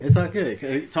It's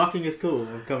okay. Talking is cool.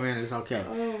 Come in, it's okay.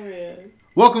 Oh, man.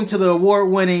 Welcome to the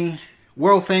award-winning,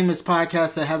 world-famous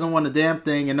podcast that hasn't won a damn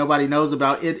thing and nobody knows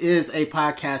about. It is a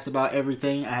podcast about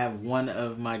everything. I have one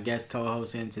of my guest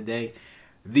co-hosts in today.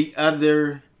 The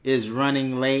other is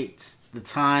running late. The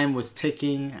time was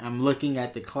ticking. I'm looking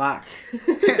at the clock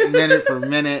minute for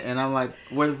minute, and I'm like,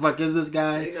 where the fuck is this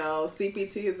guy? You know,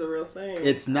 CPT is a real thing.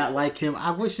 It's not like him. I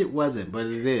wish it wasn't, but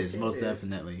it is, most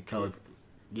definitely. Color.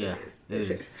 Yeah,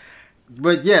 it is.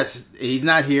 But yes, he's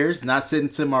not here. He's not sitting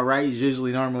to my right. He's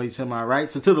usually normally to my right.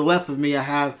 So to the left of me, I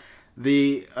have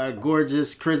the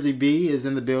gorgeous Crizzy B is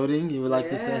in the building. You would like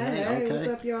to say hey? Okay. What's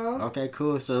up, y'all? Okay,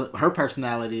 cool. So her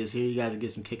personality is here. You guys will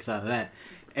get some kicks out of that.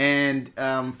 And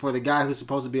for the guy who's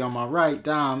supposed to be on my right,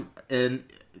 Dom, and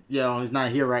he's not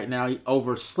here right now. He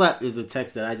overslept is a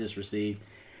text that I just received.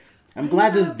 I'm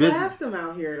glad this business. Blast him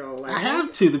out here though. Like, I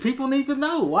have to. The people need to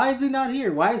know. Why is he not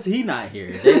here? Why is he not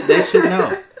here? They should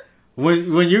know.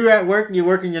 When you're at work, you're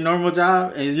working your normal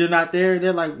job, and you're not there,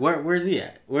 they're like, where's he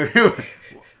at? Where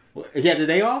he had the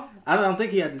day off? I don't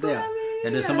think he had the day off.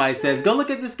 And then somebody says, go look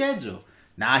at the schedule.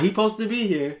 Nah, he's supposed to be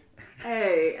here.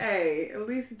 Hey, at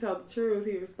least he told the truth.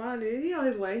 He responded. He on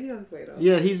his way though.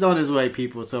 Yeah, he's on his way,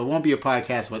 people. So it won't be a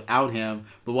podcast without him.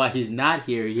 But while he's not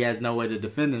here, he has no way to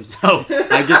defend himself.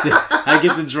 I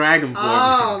get to drag him for a minute.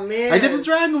 Oh, man. I get to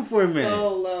drag him for a minute.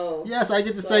 So low. Yes, I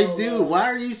get to say, dude, why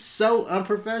are you so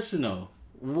unprofessional?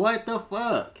 What the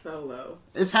fuck? So low.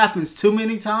 This happens too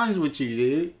many times with you,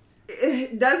 dude.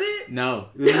 Does it? No.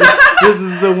 This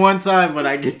is the one time when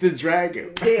I get to drag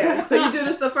him. Yeah. So you do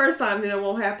this the first time, then it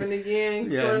won't happen again.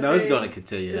 Yeah, sort of no, thing. it's going to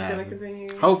continue. It's going to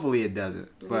continue. Hopefully it doesn't.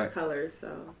 But colored,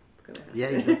 so it's going to Yeah,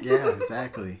 happen. yeah,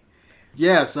 exactly.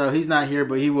 Yeah, so he's not here,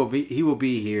 but he will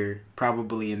be here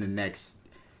probably in the next.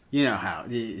 You know how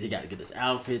he got to get his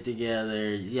outfit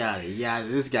together. Yada yada.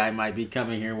 This guy might be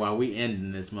coming here while we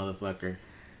ending this motherfucker.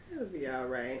 It'll be all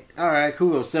right. All right,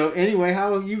 cool. So anyway,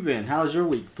 how have you been? How's your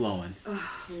week flowing?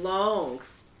 Long.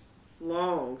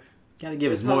 Gotta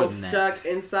give us more than that. Stuck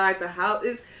inside the house.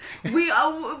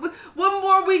 What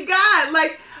more we got?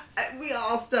 Like, we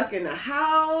all stuck in the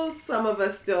house. Some of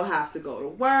us still have to go to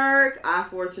work. I,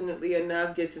 fortunately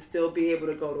enough, get to still be able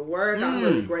to go to work. I'm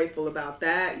really grateful about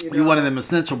that. You're one of them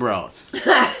essential broads.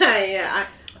 Yeah,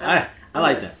 I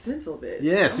like that. Essential bitch.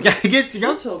 Yes, gotta get you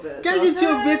a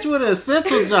bitch with an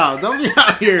essential job. Don't be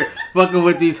out here fucking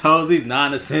with these hoes, these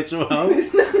non-essential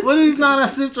hoes. What are these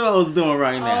non-essential hoes doing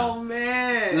right now? Oh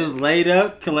man, just laid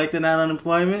up, collecting that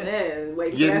unemployment. Man,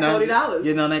 waiting for that $40.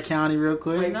 Getting on that county real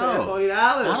quick. Waiting for that $40.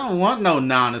 I don't want no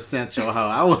non-essential hoe.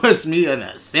 I want me an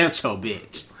essential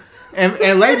bitch.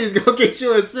 And ladies, go get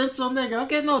you an essential nigga. Don't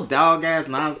get no dog ass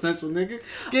non-essential nigga.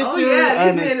 Get you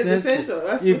an essential.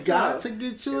 That's you got to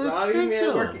get you an essential. All these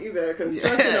men work either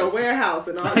construction or warehouse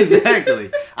and all.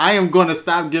 Exactly. I am going to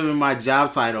stop giving my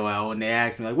job title out when they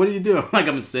ask me like, "What are you doing?" I'm like,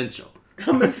 I'm essential.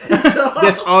 I'm essential.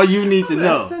 That's all you need to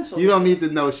know. Essential. You don't need to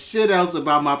know shit else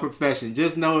about my profession.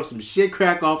 Just know if some shit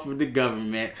crack off of the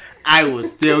government, I will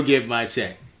still get my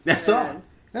check. That's all.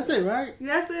 That's it, right?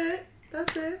 That's it.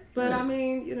 But yeah. I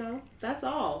mean, that's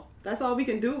all. That's all we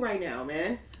can do right now,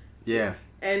 man. Yeah.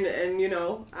 And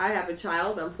I have a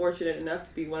child. I'm fortunate enough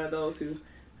to be one of those who,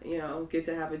 get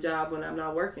to have a job when I'm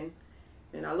not working.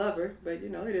 And I love her, but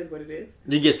it is what it is.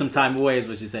 You get some time away is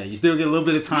what you're saying. You still get a little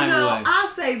bit of time away. I'll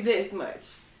say this much.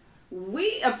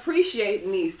 We appreciate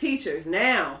these teachers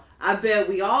now. I bet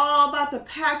we all about to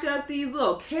pack up these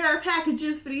little care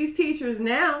packages for these teachers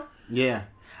now. Yeah.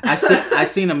 I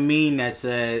seen a meme that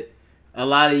said, a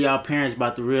lot of y'all parents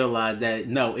about to realize that,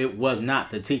 no, it was not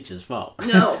the teacher's fault.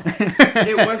 No,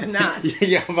 it was not.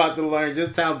 Y'all about to learn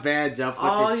just how bad y'all fucking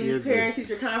all kids these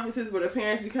parent-teacher conferences where the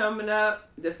parents be coming up,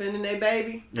 defending their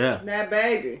baby. Yeah. That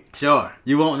baby. Sure.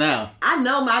 You won't now. I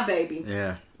know my baby.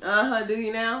 Yeah. Do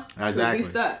you now? Exactly. We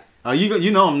stuck. Oh,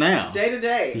 you know him now. Day to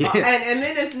day. Yeah. And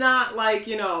then it's not like,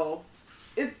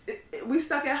 we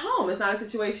stuck at home. It's not a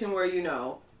situation where,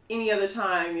 any other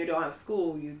time you don't have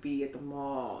school, you'd be at the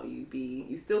mall.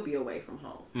 You still be away from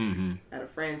home. Mm-hmm. At a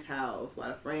friend's house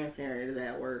while a grandparent is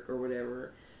at work or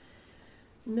whatever.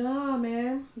 No,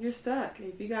 man, you're stuck.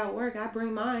 If you got work, I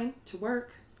bring mine to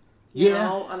work.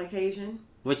 On occasion.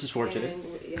 Which is fortunate.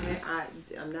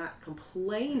 And I'm not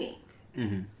complaining.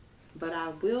 Mm-hmm. But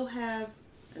I will have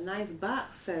a nice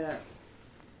box set up.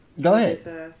 Go ahead.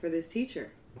 For this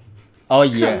teacher. Oh,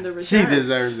 yeah. She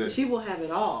deserves it. She will have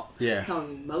it all. Yeah.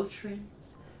 Some Motrin,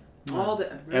 all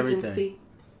the emergency, everything.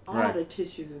 all the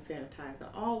tissues and sanitizer.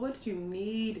 All what you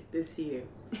need this year.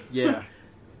 Yeah.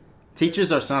 Teachers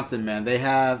are something, man. They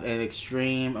have an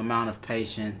extreme amount of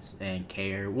patience and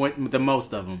care. The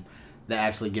most of them. that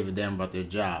actually give a damn about their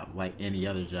job, like any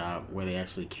other job where they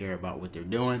actually care about what they're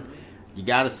doing. You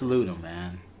gotta salute them,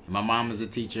 man. My mom is a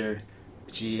teacher.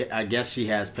 I guess she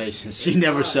has patience. She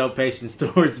never showed patience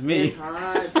towards me. It's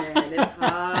hard, man. It's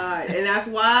hard. And that's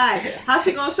why. How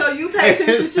she gonna show you patience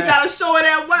if she gotta show it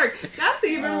at work? That's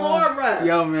even more rough.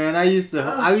 Yo, man, I used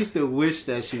to wish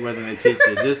that she wasn't a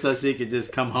teacher just so she could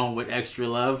just come home with extra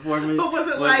love for me. But was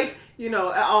it like,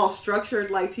 all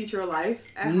structured like teacher life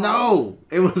at home? No.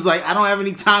 It was like, I don't have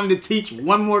any time to teach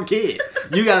one more kid.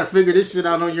 You gotta figure this shit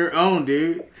out on your own,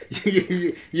 dude.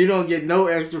 You don't get no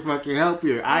extra fucking help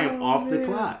here. I am off the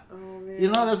clock.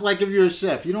 That's like if you're a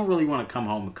chef. You don't really want to come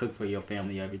home and cook for your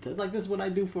family every time. Like, this is what I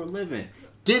do for a living.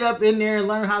 Get up in there and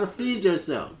learn how to feed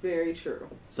yourself. Very true.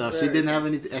 So she didn't have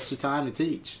any extra time to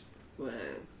teach. Man.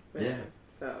 Yeah.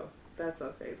 So that's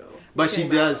okay though. But she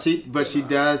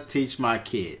does teach my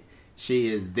kid. She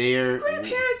is there.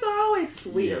 Grandparents are always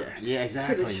sweeter. Yeah,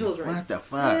 exactly. To the children. What the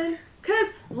fuck? Because,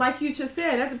 like you just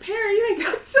said, as a parent, you ain't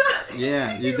got time.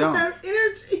 Yeah, you don't have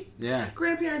energy. Yeah.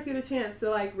 Grandparents get a chance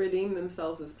to, redeem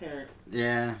themselves as parents.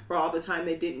 Yeah. For all the time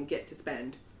they didn't get to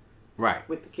spend. Right.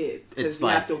 With the kids. Because you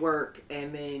have to work,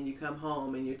 and then you come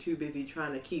home, and you're too busy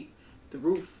trying to keep the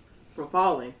roof from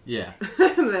falling. Yeah.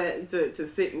 to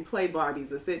sit and play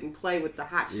Barbies, or sit and play with the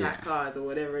hot shot cars, or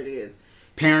whatever it is.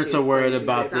 Parents are worried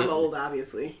about I'm old,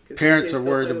 obviously. Parents are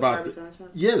worried about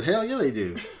yeah, hell yeah, they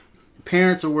do.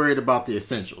 Parents are worried about the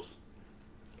essentials.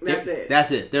 That's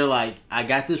it. They're like, I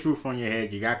got this roof on your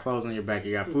head, you got clothes on your back,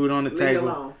 you got food on the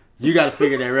table. You got to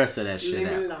figure that rest of that shit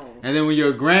out. And then when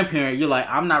you're a grandparent, you're like,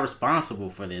 I'm not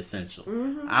responsible for the essential.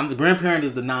 Mm-hmm. The grandparent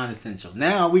is the non-essential.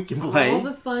 Now we can play all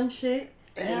the fun shit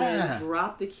and then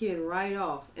drop the kid right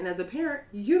off. And as a parent,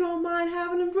 you don't mind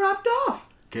having them dropped off.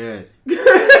 Good. You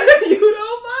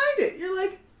don't mind it. You're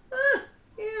like,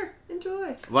 here,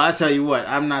 enjoy. Well, I tell you what,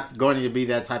 I'm not going to be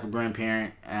that type of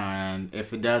grandparent, and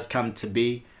if it does come to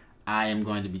be, I am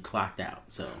going to be clocked out.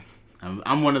 So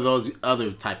I'm one of those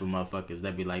other type of motherfuckers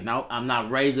that be like, no, I'm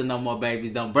not raising no more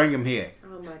babies. Don't bring them here.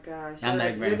 Oh my gosh,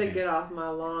 you're the get off my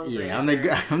lawn. Yeah, I'm the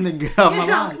get off my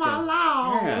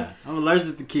lawn. Yeah, I'm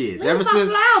allergic to kids. Ever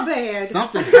since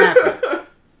something happened.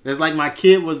 It's like my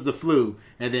kid was the flu,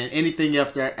 and then anything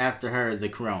after her is the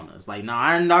corona. It's like, no,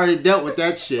 I already dealt with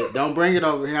that shit. Don't bring it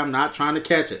over here. I'm not trying to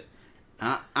catch it.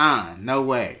 No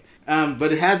way.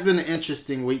 But it has been an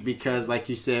interesting week because, like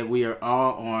you said, we are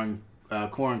all on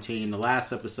quarantine. The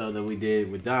last episode that we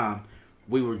did with Dom,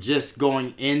 we were just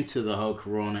going into the whole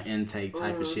corona intake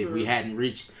type of shit. We hadn't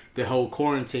reached the whole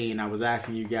quarantine. I was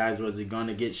asking you guys, was it going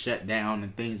to get shut down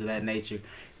and things of that nature?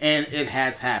 And it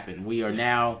has happened. We are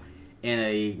now in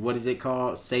a, what is it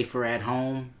called? Safer at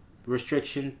home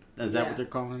restriction? Is that what they're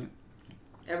calling it?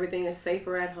 Everything is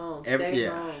safer at home. Stay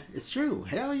home. It's true.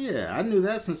 Hell yeah. I knew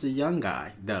that since a young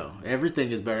guy, though.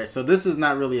 Everything is better. So this is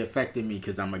not really affecting me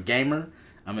because I'm a gamer.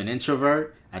 I'm an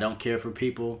introvert. I don't care for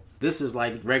people. This is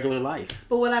like regular life.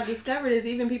 But what I've discovered is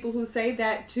even people who say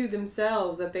that to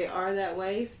themselves, that they are that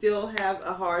way, still have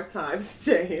a hard time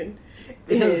staying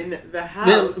in the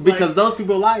house. Because those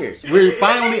people are liars. We're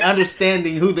finally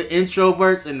understanding who the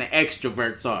introverts and the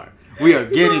extroverts are. We are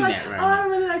getting that right now. I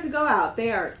don't really like to go out.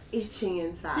 They are itching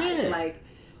inside. Yeah. Like,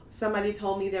 somebody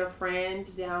told me their friend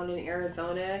down in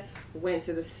Arizona went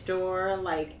to the store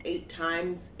 8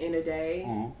 times in a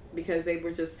day because they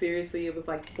were just seriously, it was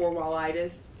like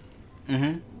 4-wallitis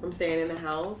from staying in the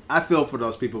house. I feel for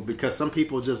those people because some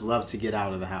people just love to get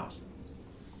out of the house.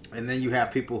 And then you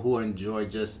have people who enjoy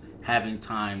just having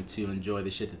time to enjoy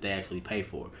the shit that they actually pay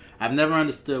for. I've never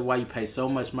understood why you pay so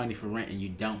much money for rent and you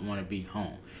don't want to be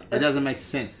home. That doesn't make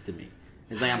sense to me.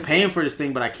 It's like, I'm paying for this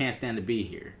thing, but I can't stand to be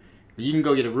here. You can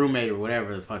go get a roommate or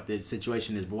whatever the fuck the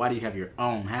situation is, but why do you have your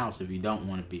own house if you don't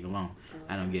want to be alone?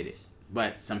 I don't get it.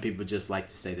 But some people just like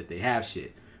to say that they have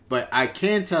shit. But I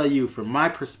can tell you from my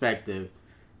perspective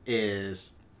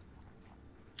is...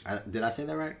 did I say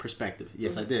that right? Perspective.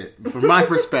 Yes, I did. From my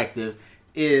perspective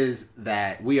is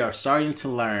that we are starting to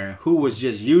learn who was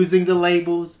just using the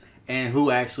labels and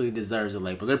who actually deserves the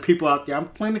labels. There are people out there, I'm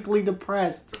clinically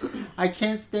depressed. I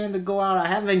can't stand to go out. I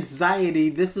have anxiety.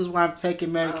 This is why I'm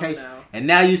taking medication. Oh, no. And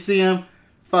now you see them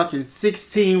fucking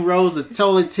 16 rows of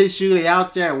toilet tissue. They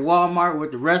out there at Walmart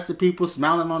with the rest of the people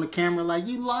smiling on the camera like,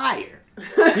 you liar.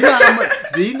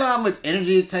 Do you know how much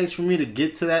energy it takes for me to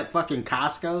get to that fucking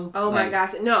Costco? Oh my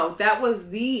gosh. No, that was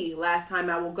the last time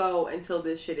I will go until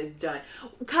this shit is done.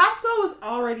 Costco was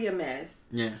already a mess.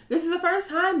 Yeah. This is the first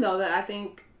time though that I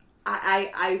think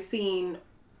I've seen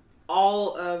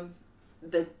all of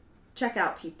the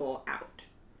checkout people out.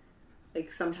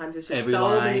 Like sometimes it's just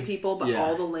many people, but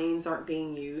all the lanes aren't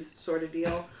being used, sort of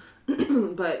deal.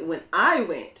 But when I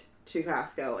went to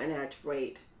Costco and had to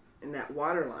wait in that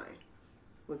water line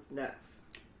was nuts.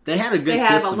 They had a good system. They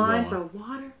have a line for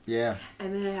water. Yeah.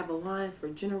 And then they have a line for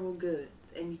general goods.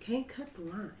 And you can't cut the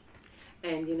line.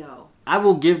 And, you know. I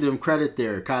will give them credit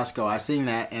there, Costco. I seen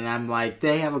that, and I'm like,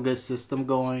 they have a good system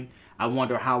going. I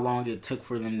wonder how long it took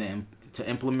for them to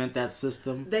implement that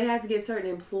system. They had to get certain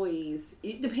employees.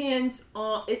 It depends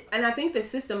on it. And I think the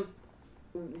system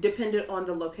depended on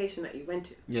the location that you went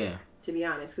to. Yeah. To be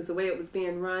honest. Because the way it was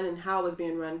being run and how it was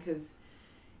being run. Because,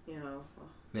 you know,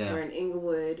 we're in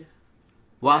Inglewood.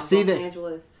 Well, Los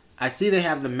Angeles. I see they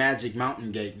have the Magic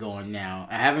Mountain Gate going now.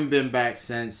 I haven't been back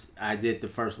since I did the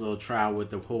first little trial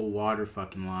with the whole water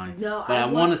fucking line. No, but I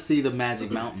want to see the Magic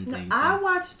Mountain thing. I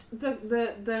watched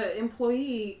the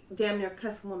employee damn near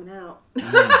cuss a woman out in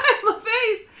my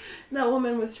face. That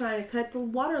woman was trying to cut the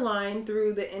water line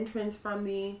through the entrance from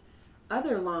the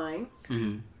other line.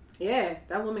 Mm-hmm. Yeah,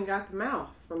 that woman got the mouth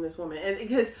from this woman. And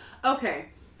because,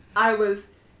 I was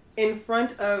in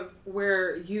front of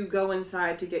where you go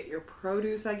inside to get your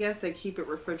produce, I guess. They keep it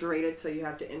refrigerated, so you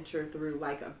have to enter through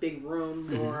like a big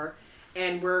room door. Mm-hmm.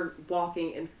 And we're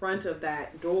walking in front of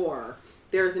that door.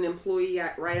 There's an employee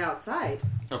right outside.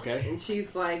 Okay. And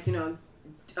she's like, you know,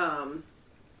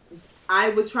 I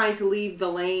was trying to leave the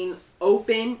lane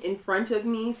open in front of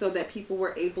me so that people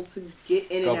were able to get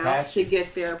in and out to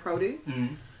get their produce.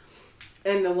 Mm-hmm.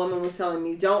 And the woman was telling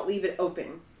me, don't leave it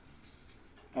open.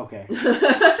 Okay.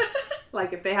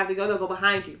 Like if they have to go, they'll go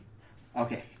behind you.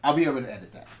 Okay. I'll be able to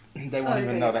edit that. They won't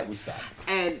even know that we stopped.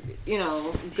 And, you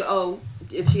know,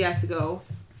 if she has to go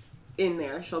in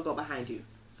there, she'll go behind you.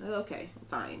 Okay,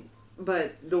 fine.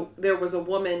 But there was a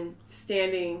woman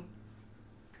standing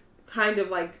kind of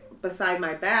like beside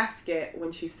my basket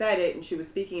when she said it, and she was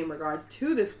speaking in regards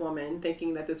to this woman,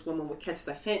 thinking that this woman would catch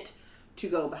the hint to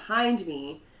go behind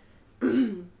me.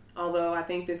 Although I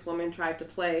think this woman tried to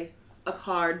play a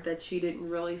card that she didn't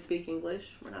really speak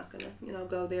English. We're not going to, you know,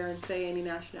 go there and say any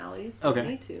nationalities. Okay. We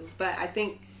need to. But I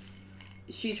think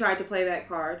she tried to play that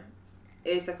card.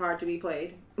 It's a card to be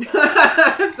played.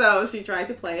 So she tried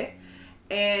to play it.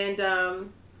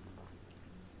 And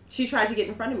she tried to get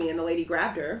in front of me, and the lady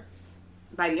grabbed her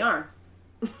by the arm.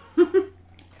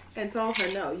 And told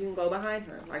her, no, you can go behind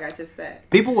her, like I just said.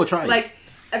 People will try. Like,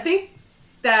 I think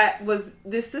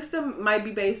this system might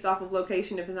be based off of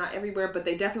location if it's not everywhere, but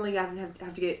they definitely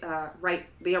have to get the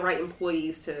right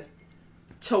employees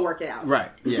to work it out. Right.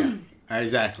 Yeah.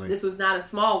 Exactly. This was not a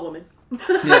small woman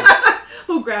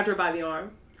who grabbed her by the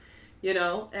arm, you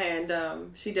know,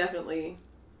 and she definitely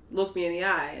looked me in the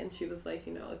eye, and she was like,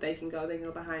 you know, if they can go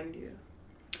behind you.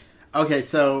 Okay,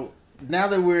 so now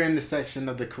that we're in the section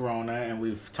of the corona, and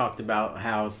we've talked about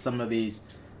how some of these,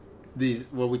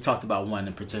 well, we talked about one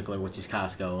in particular, which is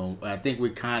Costco. I think we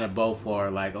kind of both are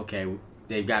like, okay,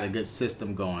 they've got a good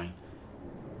system going.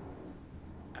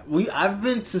 I've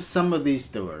been to some of these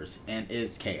stores, and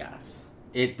it's chaos.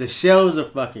 The shelves are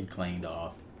fucking cleaned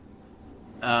off.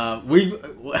 I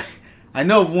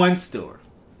know of one store,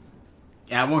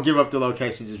 and I won't give up the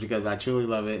location just because I truly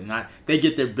love it, and they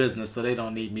get their business, so they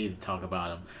don't need me to talk about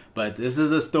them. But this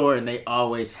is a store, and they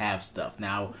always have stuff.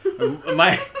 Now, it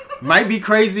might be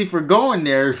crazy for going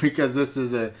there because this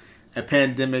is a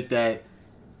pandemic that,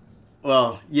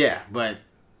 well, yeah, but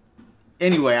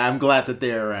anyway, I'm glad that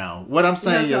they're around. What I'm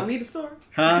saying tell me the store?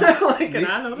 Huh? Can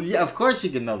I know the store? Yeah, of course you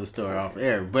can know the store off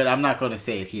air, but I'm not going to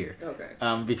say it here.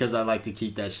 Okay. Because I like to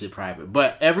keep that shit private.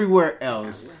 But everywhere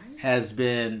else has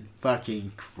been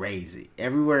fucking crazy.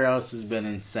 Everywhere else has been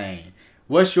insane.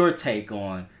 What's your take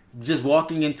on just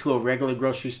walking into a regular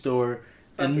grocery store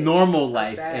in normal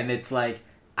life, and it's like,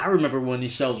 I remember when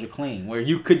these shelves were clean, where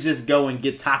you could just go and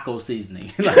get taco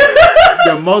seasoning. Like,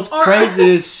 the most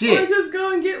craziest shit. Or just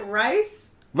go and get rice.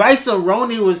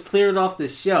 Rice-A-Roni was cleared off the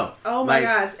shelf. Oh my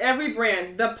gosh, every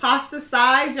brand. The pasta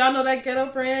sides, y'all know that ghetto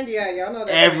brand? Yeah, y'all know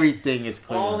that. Everything is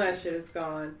clear. All that shit is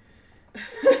gone.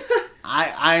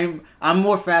 I'm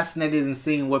more fascinated in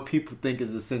seeing what people think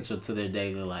is essential to their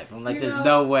daily life. I'm like, there's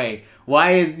no way.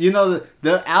 Why is,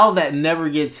 the aisle that never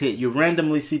gets hit, you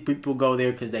randomly see people go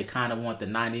there because they kind of want the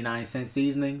 99-cent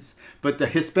seasonings, but the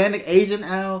Hispanic Asian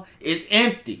aisle is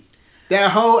empty.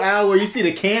 That whole aisle where you see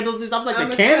the candles, I'm like,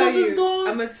 the candles is gone?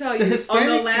 I'm going to tell you, on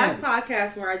the last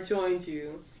podcast where I joined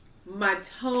you, my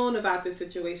tone about this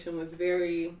situation was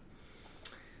very,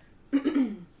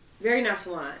 very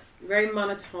nonchalant. Very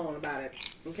monotone about it,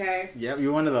 okay? Yep,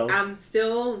 you're one of those. I'm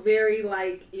still very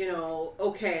like,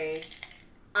 okay.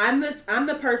 I'm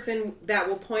the person that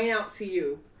will point out to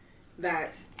you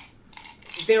that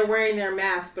they're wearing their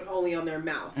mask but only on their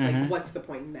mouth. Mm-hmm. Like, what's the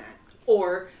point in that?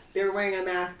 Or they're wearing a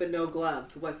mask but no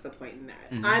gloves. What's the point in that?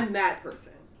 Mm-hmm. I'm that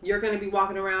person. you're going to be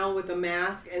walking around with a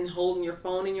mask and holding your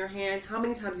phone in your hand. How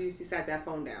many times have you sat that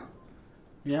phone down?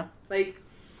 Yeah. Like,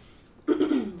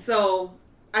 so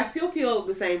I still feel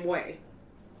the same way.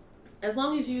 As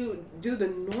long as you do the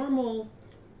normal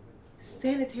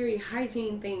sanitary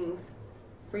hygiene things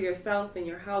for yourself and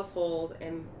your household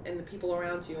and the people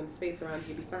around you and the space around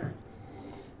you, you'll be fine.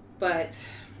 But,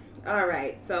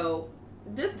 alright, so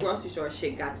this grocery store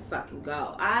shit got to fucking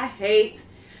go. I hate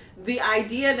the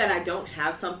idea that I don't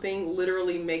have something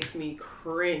literally makes me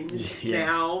cringe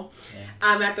now. Yeah.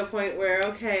 I'm at the point where,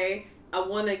 okay, I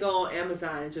want to go on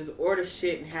Amazon and just order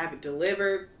shit and have it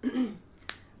delivered.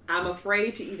 I'm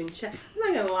afraid to even check.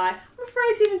 I'm not gonna lie. I'm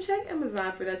afraid to even check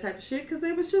Amazon for that type of shit because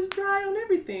they was just dry on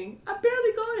everything. I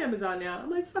barely go on Amazon now. I'm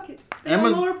like, fuck it.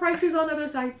 Lower prices on other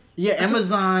sites. Yeah,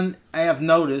 Amazon, I have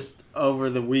noticed over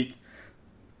the week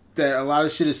that a lot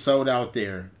of shit is sold out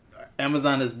there.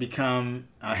 Amazon has become,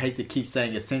 I hate to keep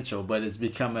saying essential, but it's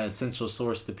become an essential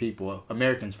source to people,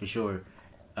 Americans for sure,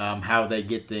 how they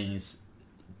get things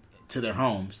to their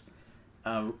homes,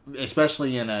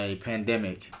 especially in a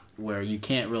pandemic where you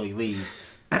can't really leave.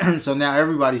 So now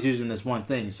everybody's using this one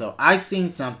thing. So I seen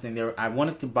something there. I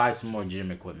wanted to buy some more gym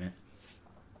equipment,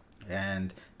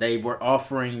 and they were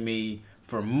offering me,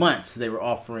 for months, they were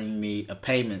offering me a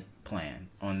payment plan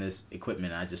on this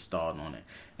equipment. I just stalled on it.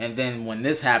 And then when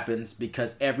this happens,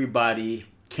 because everybody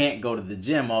can't go to the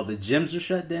gym, all the gyms are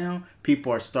shut down,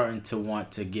 people are starting to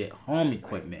want to get home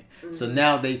equipment. Mm-hmm. So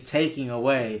now they're taking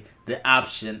away the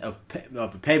option of a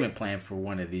payment plan for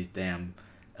one of these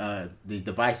these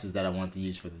devices that I want to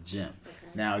use for the gym. Okay.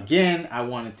 Now again, I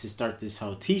wanted to start this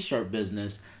whole t-shirt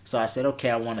business, so I said,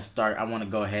 okay, I want to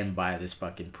go ahead and buy this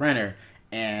fucking printer.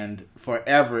 And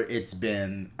forever it's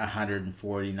been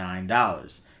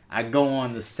 $149. I go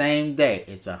on the same day,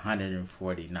 it's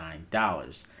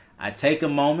 $149. I take a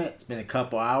moment, it's been a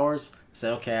couple hours, say,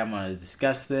 okay, I'm going to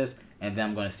discuss this, and then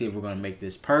I'm going to see if we're going to make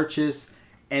this purchase.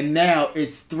 And now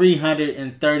it's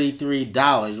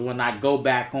 $333 when I go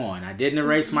back on. I didn't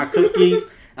erase my cookies.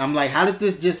 I'm like, how did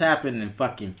this just happen in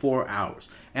fucking 4 hours?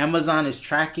 Amazon is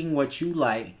tracking what you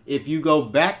like. If you go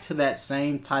back to that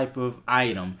same type of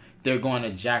item, they're going to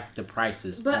jack the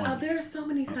prices. But there are so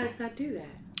many sites that do that.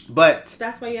 But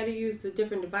that's why you got to use the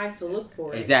different device to look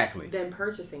for it. Exactly. Than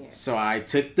purchasing it. So I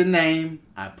took the name,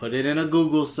 I put it in a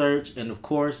Google search, and of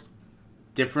course,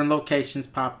 different locations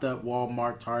popped up.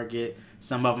 Walmart, Target.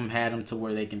 Some of them had them to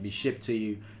where they can be shipped to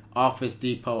you. Office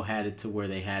Depot had it to where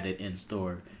they had it in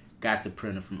store. Got the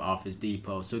printer from Office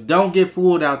Depot. So don't get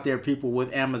fooled out there, people,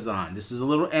 with Amazon. This is a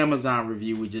little Amazon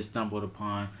review we just stumbled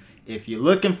upon. If you're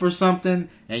looking for something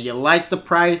and you like the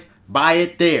price, buy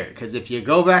it there. Because if you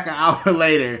go back an hour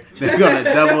later, they're going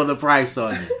to double the price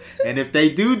on you. And if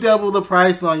they do double the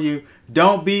price on you,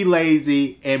 don't be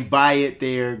lazy and buy it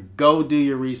there. Go do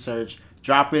your research.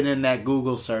 Drop it in that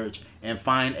Google search and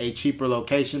find a cheaper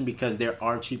location, because there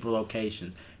are cheaper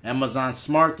locations. Amazon's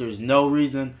smart. There's no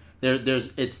reason.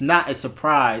 It's not a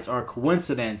surprise or a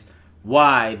coincidence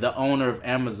why the owner of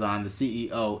Amazon, the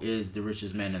CEO, is the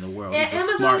richest man in the world. And He's a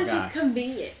Amazon smart is guy. just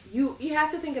convenient. You have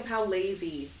to think of how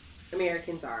lazy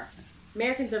Americans are.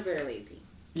 Americans are very lazy.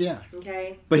 Yeah.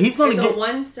 Okay? But he's going to get a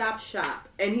one-stop shop,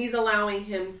 and he's allowing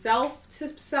himself to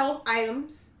sell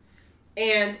items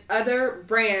and other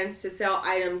brands to sell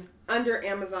items under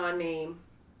Amazon name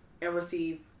and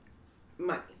receive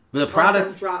money. The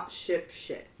products drop ship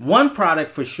shit. One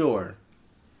product for sure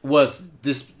was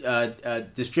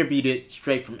distributed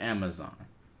straight from Amazon,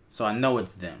 so I know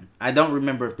it's them. I don't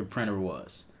remember if the printer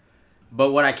was,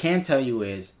 but what I can tell you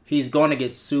is he's going to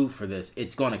get sued for this.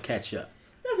 It's going to catch up.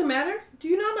 Doesn't matter. Do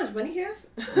you know how much money he has?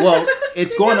 Well,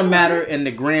 it's going to matter in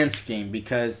the grand scheme,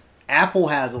 because Apple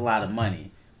has a lot of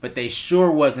money, but they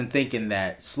sure wasn't thinking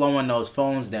that slowing those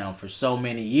phones down for so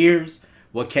many years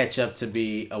will catch up to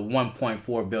be a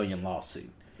 $1.4 billion lawsuit.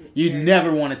 You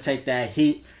never want to take that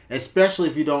heat, especially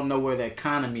if you don't know where the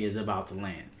economy is about to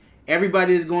land.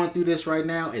 Everybody that's going through this right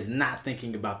now is not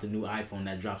thinking about the new iPhone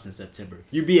that drops in September.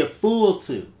 You'd be a fool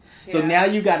to. So now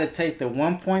you got to take the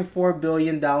 $1.4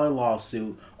 billion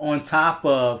lawsuit on top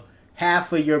of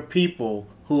half of your people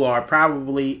who are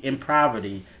probably in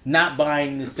poverty not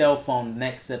buying the cell phone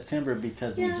next September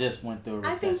because we just went through a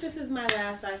recession. I think this is my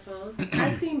last iPhone.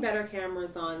 I've seen better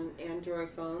cameras on Android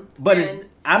phones. But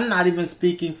I'm not even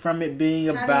speaking from it being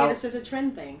about... It's just a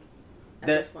trend thing at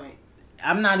this point.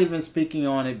 I'm not even speaking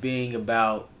on it being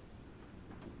about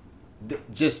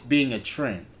just being a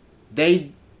trend.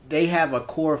 They have a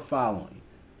core following.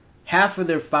 Half of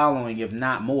their following, if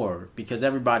not more, because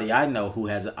everybody I know who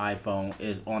has an iPhone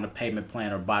is on a payment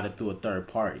plan or bought it through a third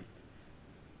party.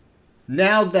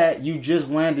 Now that you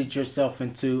just landed yourself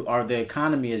into, or the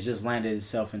economy has just landed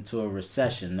itself into a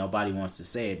recession, nobody wants to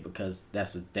say it because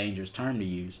that's a dangerous term to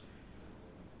use.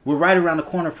 We're right around the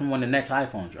corner from when the next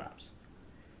iPhone drops.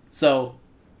 So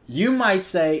you might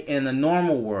say in the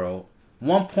normal world,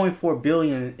 1.4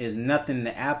 billion is nothing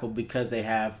to Apple because they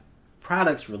have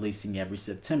products releasing every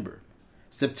September.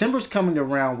 September's coming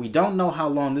around. We don't know how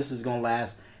long this is going to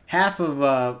last. Half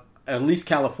of, at least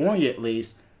California at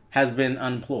least, has been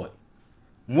unemployed.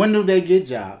 When do they get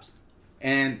jobs?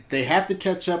 And they have to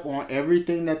catch up on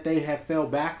everything that they have fell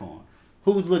back on.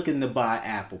 Who's looking to buy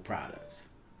Apple products?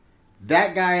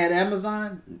 That guy at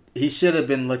Amazon, he should have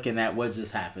been looking at what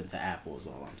just happened to Apple is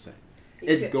all I'm saying.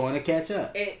 It's going to catch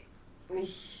up.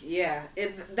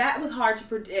 That was hard to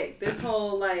predict. This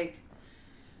whole, like,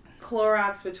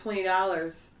 Clorox for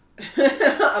 $20,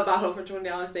 a bottle for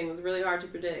 $20 thing was really hard to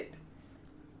predict.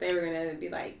 They were going to be,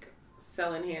 like,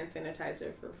 selling hand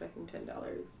sanitizer for fucking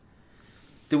 $10.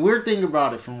 The weird thing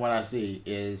about it from what I see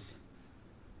is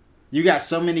you got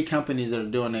so many companies that are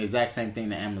doing the exact same thing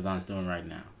that Amazon's doing right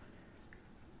now.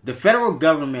 The federal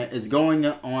government is going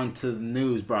on to the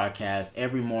news broadcast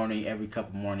every morning, every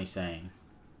couple mornings saying,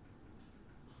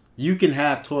 you can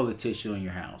have toilet tissue in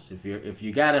your house. If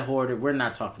you got it hoarded, we're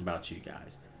not talking about you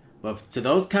guys. But to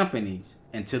those companies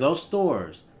and to those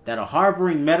stores that are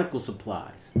harboring medical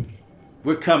supplies,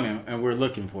 we're coming and we're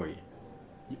looking for you.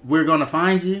 We're going to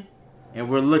find you and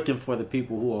we're looking for the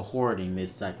people who are hoarding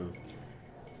this type of...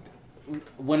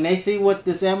 When they see what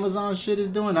this Amazon shit is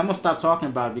doing, I'm going to stop talking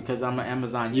about it because I'm an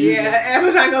Amazon user. Yeah,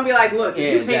 Amazon going to be like, look,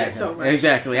 you pay it so much.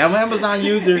 Exactly. I'm an Amazon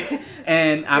user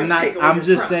and I'm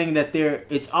just saying that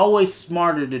it's always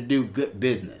smarter to do good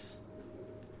business.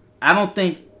 I don't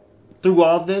think through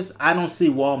all this, I don't see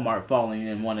Walmart falling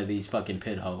in one of these fucking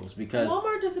pit holes because...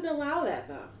 Walmart doesn't allow that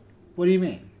though. What do you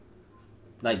mean?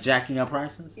 Like jacking up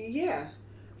prices? Yeah.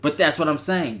 But that's what I'm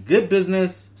saying. Good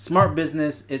business, smart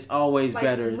business is always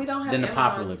better than the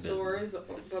popular stores, business.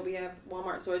 But we have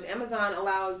Walmart stores. Amazon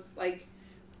allows, like,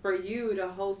 for you to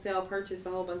wholesale purchase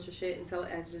a whole bunch of shit and sell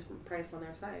it at a different price on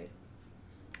their site.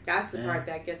 That's the part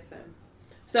that gets them.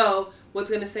 So what's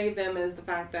going to save them is the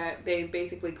fact that they've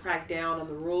basically cracked down on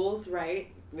the rules,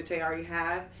 right? Which they already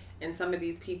have. And some of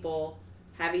these people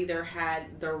have either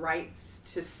had their rights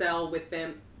to sell with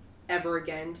them ever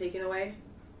again taken away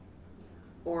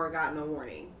or gotten a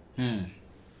warning.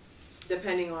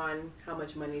 Depending on how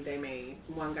much money they made.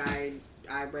 One guy,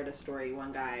 I read a story,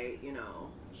 one guy,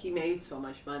 he made so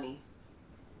much money,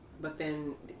 but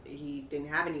then he didn't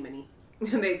have any money.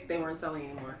 They weren't selling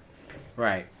anymore.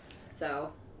 Right.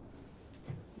 So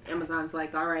Amazon's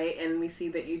like, all right, and we see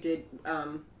that you did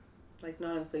like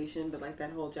not inflation, but like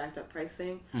that whole jacked up price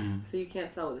thing. Mm-hmm. So you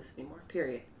can't sell this anymore.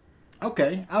 Period.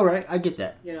 Okay. All right. I get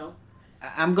that.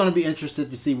 I'm going to be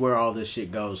interested to see where all this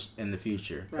shit goes in the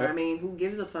future. Right. I mean, who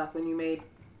gives a fuck when you made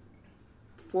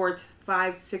 4,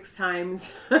 5, 6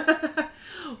 times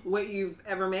what you've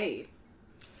ever made?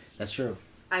 That's true.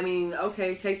 I mean,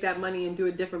 okay, take that money and do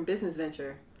a different business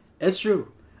venture. It's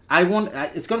true.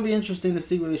 It's going to be interesting to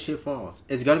see where this shit falls.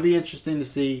 It's going to be interesting to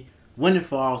see when it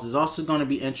falls. It's also going to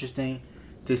be interesting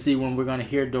to see when we're going to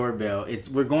hear doorbell.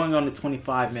 We're going on the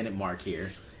 25-minute mark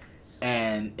here.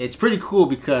 And it's pretty cool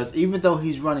because even though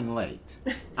he's running late,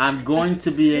 I'm going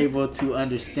to be able to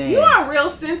understand. You are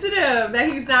real sensitive that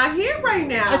he's not here right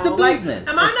now. It's a business.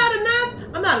 Am I not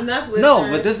enough? I'm not enough listeners. No,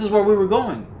 but this is where we were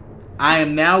going. I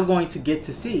am now going to get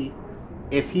to see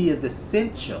if he is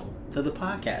essential to the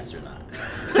podcast or not.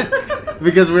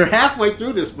 Because we're halfway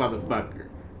through this motherfucker,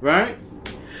 right?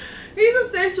 He's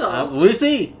essential. We'll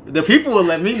see. The people will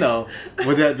let me know.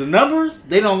 With the numbers,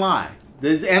 they don't lie.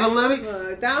 There's analytics.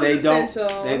 Look, they don't. He's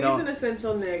an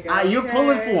essential nigga. You're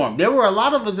pulling for him. There were a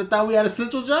lot of us that thought we had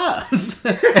essential jobs.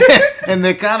 And the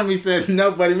economy said,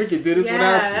 no, buddy, we can do this without you.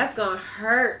 Yeah, that's going to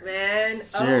hurt, man.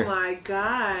 Sure. Oh, my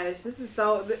gosh. This is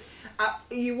so...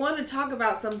 you want to talk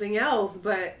about something else,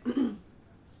 but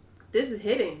this is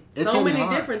hitting so many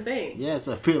different things. Yeah, it's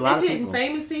a lot of people. It's hitting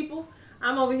famous people.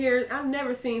 I'm over here. I've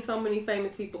never seen so many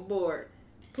famous people bored.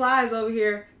 Plies over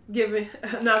here giving...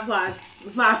 Not Plies.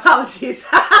 My apologies.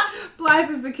 Plies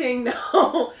is the king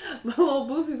now. My little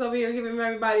Boosie's over here giving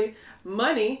everybody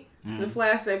money to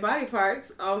flash their body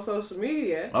parts on social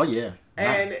media. Oh, yeah.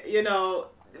 And,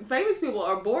 famous people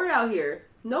are bored out here.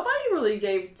 Nobody really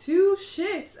gave 2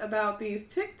 shits about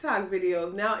these TikTok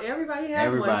videos. Now everybody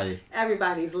has one.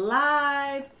 Everybody's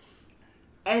live.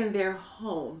 And they're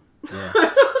home. Yeah.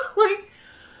 Like,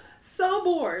 so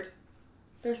bored.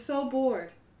 They're so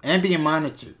bored. And being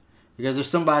monitored. Because there's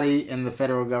somebody in the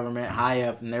federal government high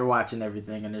up, and they're watching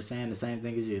everything, and they're saying the same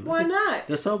thing as you. Why not?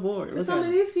 They're so bored. Because some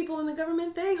of these people in the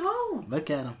government, they home.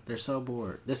 Look at them. They're so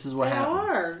bored. This is what happens.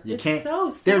 They are. You it's can't. So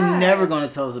sad. They're never going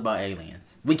to tell us about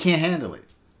aliens. We can't handle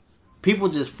it. People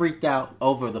just freaked out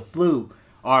over the flu.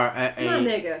 Or My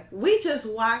nigga, we just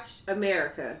watched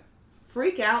America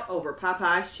freak out over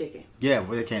Popeye's chicken. Yeah,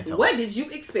 well, they can't tell us. What did you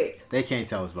expect? They can't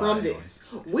tell us about from aliens.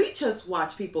 This. We just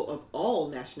watched people of all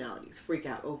nationalities freak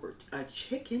out over a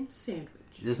chicken sandwich.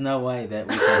 There's no way that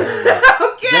we can handle it.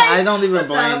 Okay. I don't even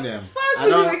blame them. I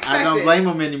don't expected? blame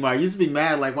them anymore. I used to be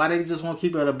mad, like, why they just won't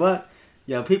keep it at a buck?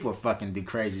 Yo, people fucking do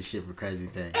crazy shit for crazy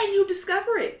things. And you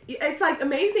discover it. It's like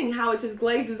amazing how it just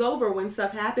glazes over when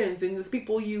stuff happens. And these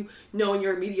people you know in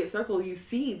your immediate circle, you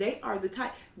see, they're the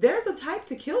type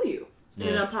to kill you in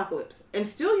an apocalypse and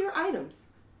steal your items.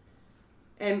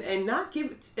 And not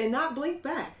blink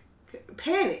back.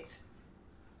 Panicked.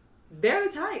 They're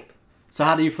the type. So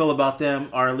how do you feel about them,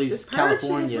 or at least this purge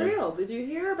California? Shit is real. Did you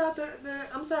hear about the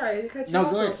I'm sorry to cut you no,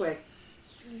 off go real ahead. quick.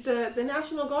 The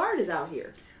National Guard is out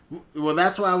here. Well,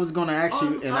 that's why I was going to ask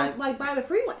you, and I like by the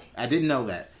freeway. I didn't know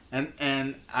that,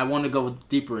 and I want to go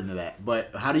deeper into that.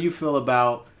 But how do you feel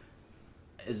about,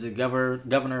 is the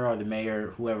governor or the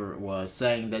mayor, whoever it was,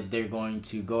 saying that they're going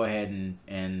to go ahead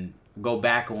and go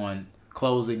back on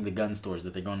closing the gun stores,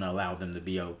 that they're going to allow them to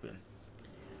be open?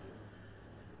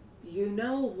 You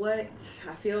know what?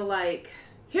 I feel like,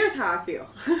 here's how I feel.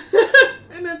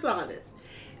 And that's honest.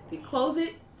 If you close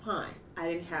it, fine. I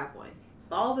didn't have one.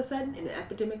 If all of a sudden, in an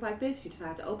epidemic like this, you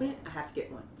decide to open it, I have to get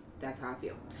one. That's how I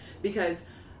feel. Because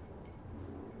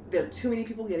there are too many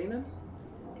people getting them,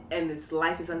 and this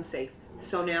life is unsafe.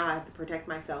 So now I have to protect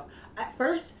myself. At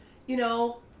first, you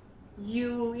talk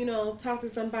to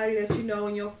somebody that you know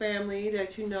in your family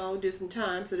that you know did some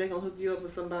time, so they're gonna hook you up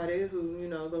with somebody who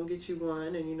gonna get you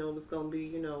one, and it's gonna be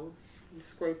you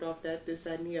scraped off that, this,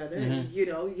 that, and the other, and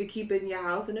you keep it in your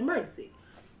house in emergency.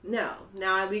 No,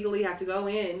 now I legally have to go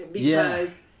in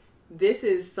because this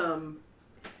is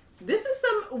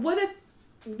what if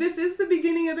this is the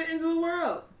beginning of the end of the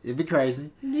world? It'd be crazy.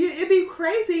 Yeah, it'd be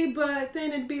crazy, but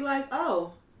then it'd be like,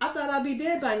 oh, I thought I'd be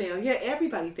dead by now. Yeah,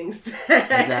 everybody thinks that.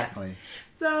 Exactly.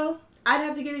 So I'd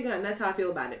have to get a gun. That's how I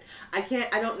feel about it. I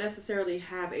don't necessarily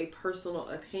have a personal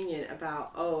opinion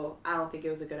about, I don't think it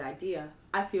was a good idea.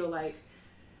 I feel like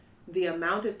the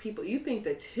amount of people, you think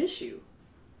the tissue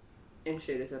and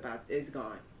shit is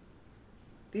gone.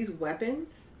 These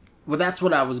weapons. Well, that's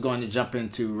what I was going to jump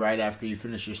into right after you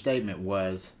finish your statement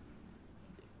was,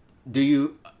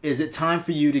 is it time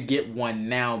for you to get one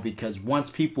now? Because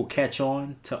once people catch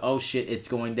on to, oh shit, it's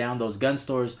going down, those gun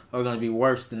stores are going to be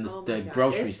worse than the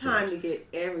grocery stores. It's time to get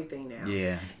everything now.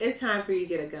 Yeah. It's time for you to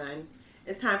get a gun.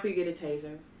 It's time for you to get a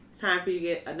taser. It's time for you to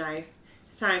get a knife.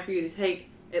 It's time for you to take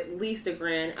at least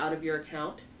 $1,000 out of your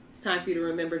account. It's time for you to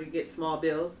remember to get small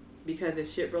bills. Because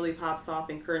if shit really pops off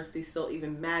and currency still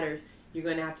even matters, you're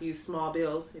going to have to use small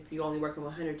bills. If you're only working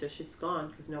with 100, your shit's gone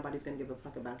because nobody's going to give a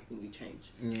fuck about giving you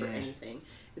change for anything.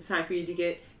 It's time for you to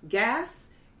get gas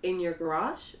in your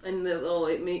garage. And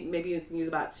maybe you can use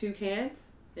about 2 cans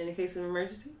in a case of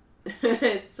emergency.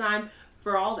 It's time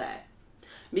for all that.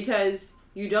 Because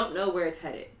you don't know where it's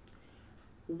headed.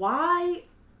 Why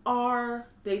are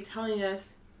they telling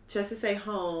us just to stay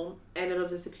home and it'll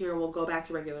disappear and we'll go back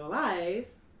to regular life?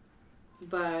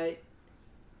 But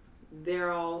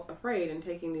they're all afraid and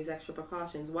taking these extra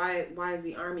precautions. Why is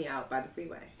the army out by the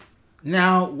freeway?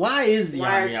 Now, why is the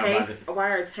army out by the... Why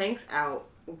are tanks out?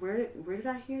 Where did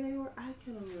I hear they were? I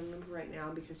can't even remember right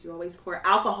now because you always pour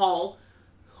alcohol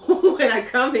when I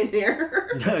come in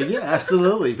there. Yeah,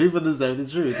 absolutely. People deserve the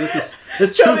truth.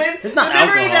 It's so true. Then, it's not the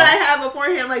memory alcohol. that I have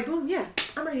beforehand, like, boom, yeah,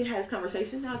 I'm ready to have this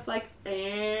conversation. Now it's like,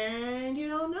 and you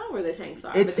don't know where the tanks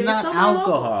are. It's not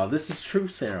alcohol. This is true,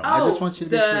 Sarah. I just want you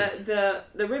to be free.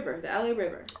 The river, the LA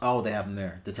River. Oh, they have them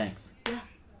there. The tanks. Yeah.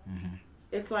 Mm-hmm.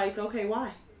 It's like, okay,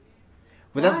 why?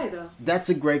 But why, though? That's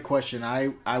a great question. I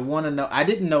want to know. I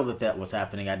didn't know that was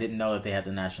happening. I didn't know that they had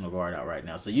the National Guard out right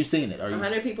now. So you've seen it.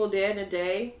 100 people dead in a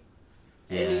day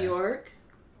in New York.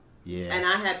 Yeah. And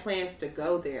I had plans to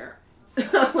go there.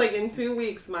 Like in 2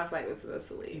 weeks, my flight was supposed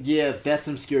to leave. Yeah, that's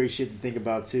some scary shit to think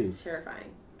about too. It's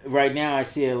terrifying. Right now, I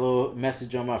see a little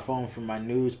message on my phone from my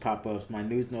news pop-ups, my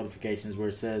news notifications, where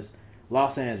it says,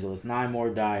 Los Angeles, 9 more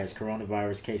die as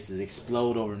coronavirus cases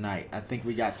explode overnight. I think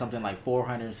we got something like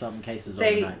 400-something cases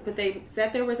overnight. But they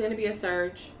said there was going to be a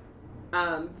surge.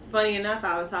 Funny enough,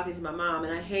 I was talking to my mom,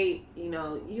 and I hate, you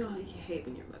hate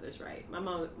when your mother's right. My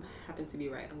mom happens to be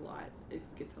right a lot. It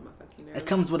gets on my fucking nerves. It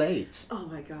comes with age. Oh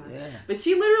my God. Yeah. But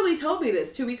she literally told me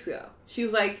this 2 weeks ago. She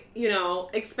was like,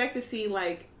 expect to see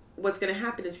like what's going to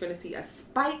happen is you're going to see a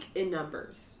spike in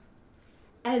numbers.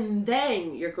 And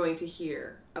then you're going to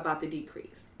hear about the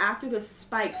decrease. After the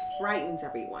spike frightens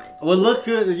everyone. Well, look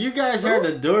good. You guys heard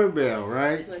the doorbell,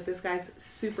 right? Like, this guy's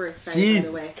super excited,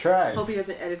 Jesus by the way. Christ. Hope he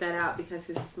doesn't edit that out because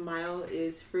his smile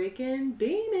is freaking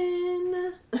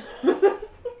beaming.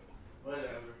 Whatever.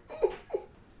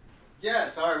 Yeah,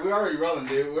 sorry, we're already rolling,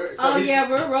 dude. We're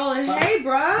rolling. Hey,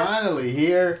 bruh. Finally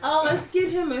here. Oh, let's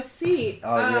get him a seat.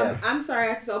 Oh, yeah. I'm sorry,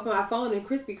 I just opened my phone and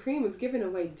Krispy Kreme is giving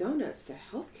away donuts to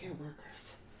healthcare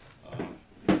workers.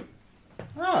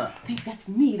 Huh. I think that's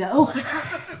me, though.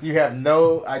 You have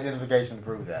no identification to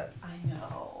prove that. I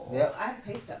know. Yep. I have a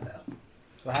pay stub, though.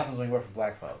 That's what happens when you work for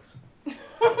black folks.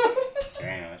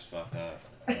 Damn, that's fucked up.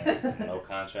 No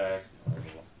contracts.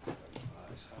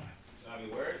 I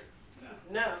mean, word?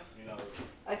 No. You know,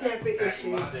 I can't fit your back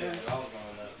in my shoes. day, when I was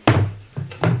growing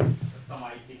up, if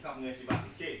somebody keep coming at you about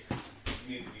the kicks,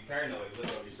 you need to be paranoid, look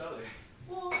over your shoulder.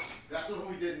 Well, That's what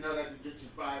we didn't know that could get you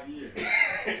 5 years.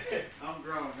 I'm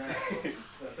grown now.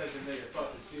 Let's take the nigga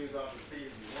fucking shoes off his feet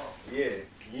as you walk. Yeah.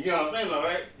 You know what I'm saying though,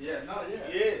 right? Yeah, no, yeah.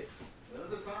 Yeah.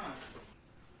 Those are times.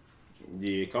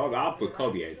 Yeah, Kobe, I'll put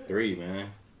Kobe at 3, man.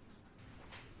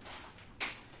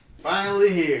 Finally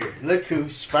here. Look who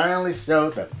finally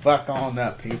showed the fuck on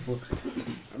up, people.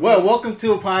 Well, welcome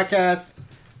to a podcast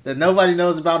that nobody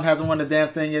knows about and hasn't won a damn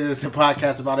thing. It is a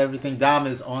podcast about everything. Dom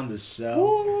is on the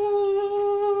show.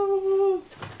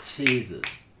 Jesus.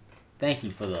 Thank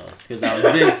you for those, because I was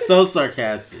being so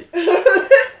sarcastic.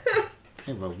 I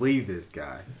can't believe this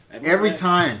guy. Every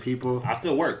time, people. I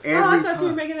still work. I Every thought you were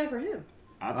time. making that for him.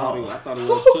 I thought it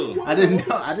was too. I didn't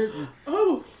know. I didn't.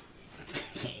 Oh.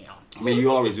 Damn. I mean,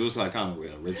 you always do. It's like kind of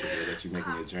a ritual that you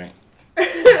making a drink. I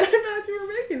thought you were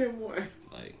making him one.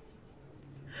 Like,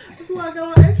 That's why I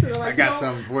got on extra. Like, I got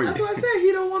something for you. That's what I said.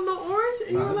 He don't want no orange.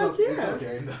 And you No, were it's, like, okay. yeah. It's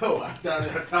okay. No, I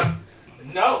thought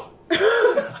no.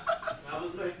 I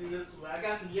was making this. I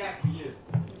got some yak for you.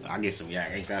 I get some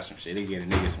yak. Ain't that some shit? They get a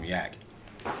nigga some yak.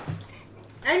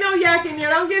 Ain't no yak in there.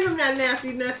 Don't give him that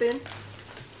nasty nothing.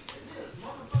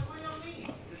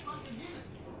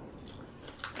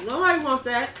 Nobody wants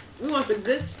that. We want the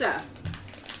good stuff.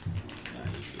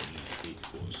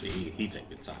 He take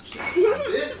the top shit.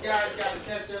 This guy's got to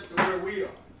catch up to where we are.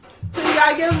 So you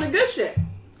gotta give him the good shit.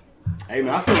 Hey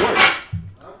man, I still work.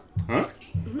 Huh?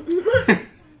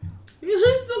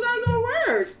 You still gotta go to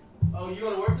work. Oh, you go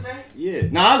to work today? Yeah.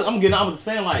 No, I was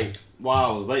saying like while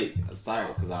I was late, I was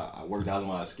tired because I worked. That was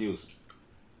my excuse.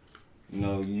 You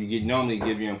know, you normally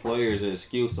give your employers an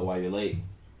excuse to why you're late.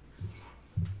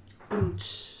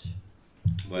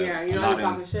 But Yeah, you know he's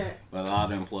talking shit. But a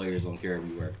lot of employers don't care if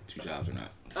you work 2 jobs or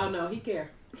not. Oh no, he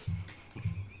care.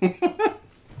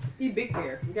 He big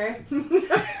care, okay?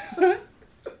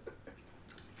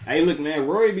 Hey, look, man,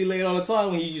 Rory be late all the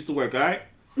time when he used to work, all right?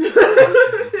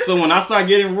 So when I start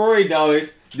getting Rory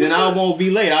dollars, then I won't be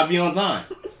late. I'll be on time.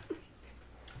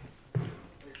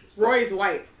 Roy's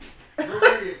white.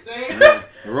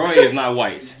 Roy is not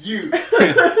white. You.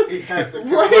 He has the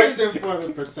complexion for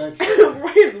the protection.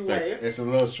 Roy's white. It's a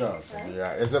little strong. So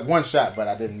yeah, it's a one shot, but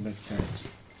I didn't mix too much.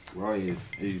 Roy is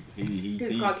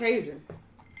He's Caucasian.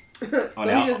 So he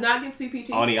the does not get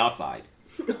CPT. on the outside.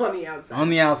 On the outside. On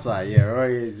the outside, yeah, Roy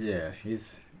is. Yeah,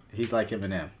 he's like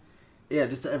Eminem. Yeah,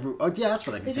 just every. Oh yeah, that's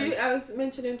what I can tell you. I was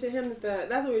mentioning to him that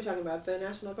that's what we were talking about. The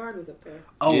National Guard was up there.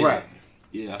 Oh Yeah. right.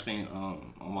 Yeah, I seen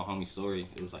on my homie's story,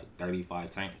 it was like 35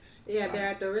 tanks. Yeah, they're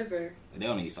at the river. They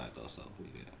on the east side though, so we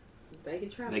good. They can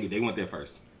travel. They went there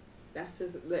first. That's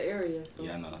just the area. So.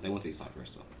 Yeah, no, they went to the east side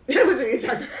first though. It was the east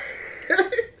side.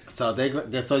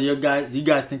 So you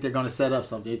guys think they're going to set up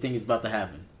something? You think it's about to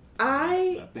happen?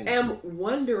 I am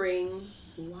wondering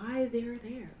why they're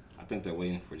there. I think they're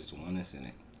waiting for just one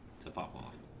incident to pop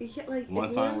off. Like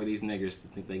One time with these niggers to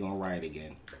think they're gonna riot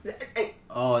again.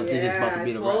 Oh, I think it's about to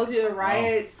be the I told you the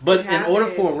riots. But in order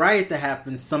for a riot to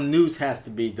happen, some news has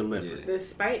to be delivered. Yeah. The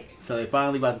spike. So they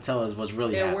finally about to tell us what's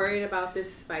really They're happening. worried about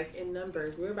this spike in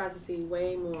numbers. We're about to see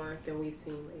way more than we've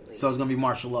seen lately. So it's going to be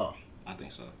martial law. I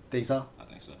think so. Think so? I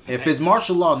think so. If it's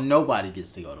martial law, nobody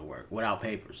gets to go to work without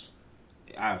papers.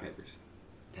 I have papers.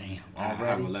 Damn, I have a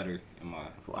already? letter in my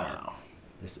car. Wow.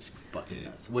 This is fucking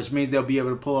nuts. Which means they'll be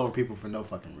able to pull over people for no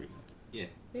fucking reason. Yeah.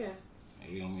 Yeah.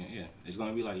 Yeah. It's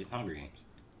gonna be like Hunger Games.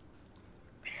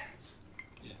 Yes.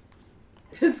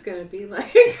 It's gonna be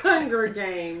like Hunger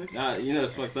Games. Nah, you know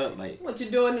it's fucked up. Like What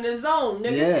you doing in the zone,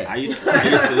 nigga? Yeah. I used to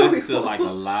listen to like a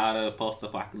lot of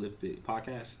post-apocalyptic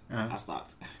podcasts. Uh-huh. I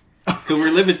stopped because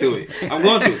we're living through it. I'm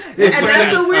going through it. And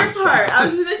that's the weird part. I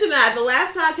was just mentioning that. The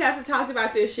last podcast I talked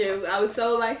about this shit, I was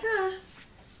so like, huh.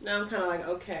 Now I'm kind of like,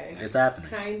 okay. It's happening.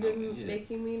 Kind of Yeah.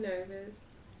 making me nervous.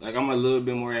 Like, I'm a little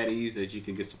bit more at ease that you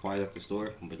can get supplies at the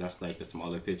store, but that's like the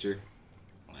smaller picture.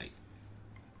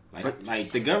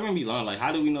 Like the government be lying. Like,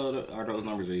 how do we know are those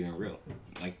numbers are even real?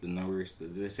 Like the numbers,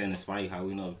 they're saying the spike. How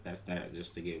we know that's not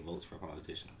just to get votes for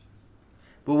politicians?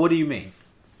 But what do you mean?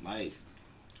 Like,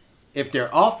 if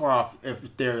they're off or off,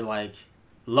 if they're like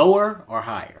lower or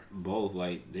higher? Both.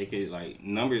 Like, they could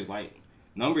numbers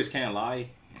can't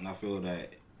lie, and I feel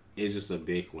that it's just a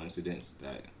big coincidence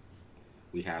that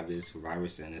we have this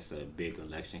virus and it's a big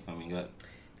election coming up.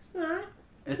 It's not.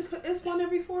 It's one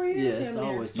every 4 years. Yeah, it's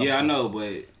always something. Yeah, I know,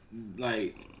 but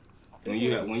like when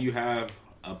you have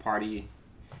a party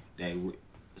that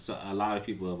a lot of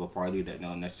people of a party that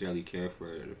don't necessarily care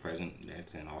for the president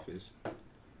that's in office,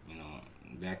 you know,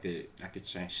 that could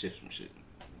shift some shit.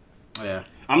 Yeah,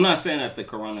 I'm not saying that the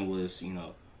corona was, you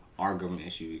know, our government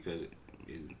issue because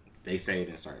they say it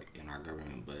didn't start in our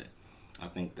government, but I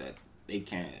think that they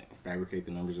can't fabricate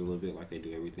the numbers a little bit like they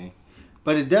do everything.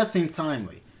 But it does seem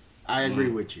timely. I agree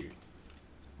with you.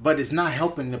 But it's not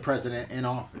helping the president in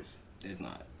office. It's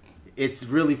not. It's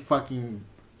really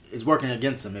it's working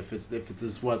against him. If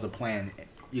this was a plan,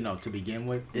 you know, to begin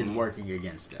with, it's working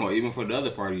against them. Well, even for the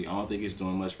other party, I don't think it's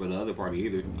doing much for the other party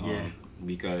either.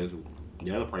 Because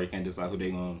the other party can't decide who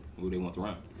they want to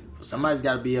run. Well, somebody's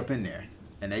got to be up in there,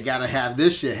 and they got to have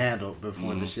this shit handled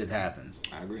before the shit happens.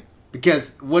 I agree.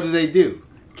 Because what do?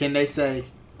 Can they say,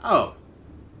 "Oh,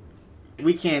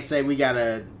 we can't say we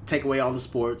gotta take away all the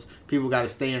sports. People gotta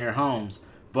stay in their homes,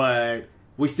 but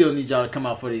we still need y'all to come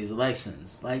out for these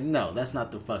elections." Like, no, that's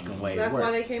not the fucking way it works. That's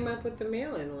why they came up with the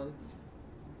mail-in ones.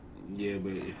 Yeah,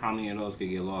 but how many of those could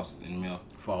get lost in the mail?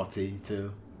 Faulty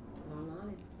too.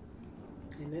 Online.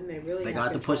 And then they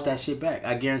got to push that shit back.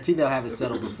 I guarantee they'll have it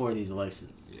settled before these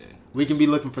elections. Yeah. We can be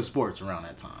looking for sports around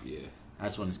that time. Yeah.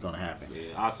 That's when it's gonna happen.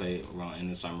 Yeah, I'll say around in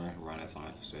the summer, around that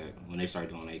time. You said when they start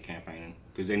doing their campaigning,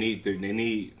 because they need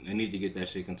to get that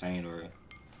shit contained, or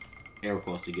air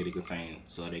quotes to get it contained,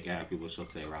 so they can have people show up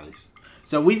to their rallies.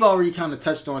 So we've already kind of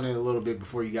touched on it a little bit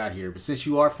before you got here, but since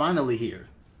you are finally here,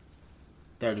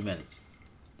 30 minutes.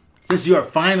 Since you are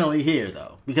finally here,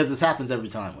 though, because this happens every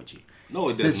time with you. No,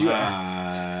 it doesn't. You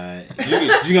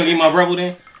gonna get my rebel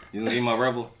then? You gonna get my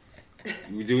rebel?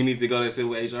 Do we need to go to sit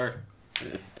with HR?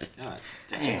 God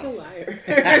damn. You're a liar.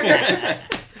 You're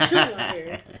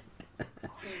a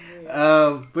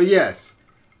liar. But yes,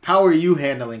 how are you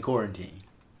handling quarantine?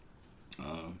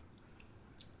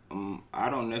 I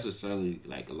don't necessarily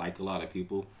like a lot of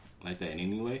people like that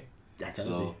anyway. I told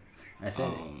you. I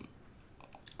said it.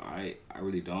 I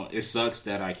really don't. It sucks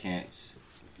that I can't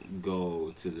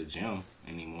go to the gym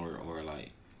anymore, or like,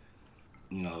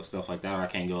 you know, stuff like that. Or I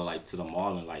can't go like to the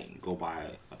mall and like go buy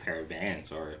a pair of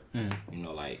Vans, or you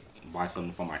know, like buy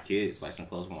something for my kids, like some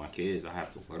clothes for my kids. I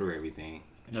have to order everything.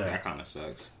 Yeah. That kind of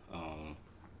sucks.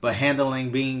 But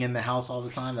handling being in the house all the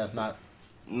time, that's not.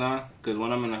 Nah, because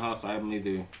when I'm in the house, I'm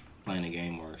either playing a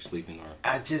game or sleeping. Or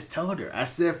I just told her. I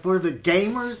said for the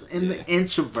gamers and the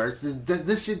introverts,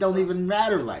 this shit don't even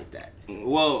matter like that.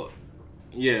 Well,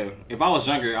 yeah. If I was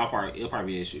younger, it'll probably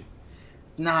be an issue.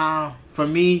 Nah, for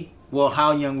me, well,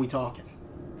 how young we talking?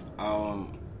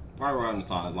 Probably around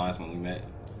the last when we met.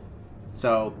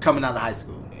 So coming out of high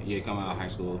school. Yeah, coming out of high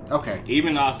school. Okay.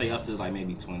 Even though I'll say up to like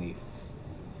maybe 23,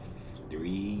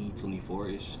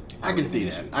 24-ish. I can see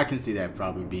that. I can see that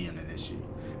probably being an issue.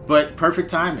 But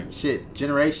perfect timing. Shit,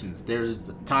 generations.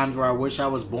 There's times where I wish I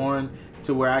was born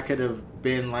to where I could have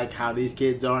been like how these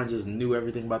kids are and just knew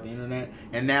everything about the internet.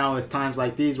 And now it's times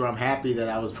like these where I'm happy that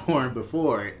I was born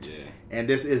before it. Yeah. And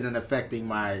this isn't affecting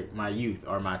my youth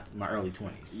or my early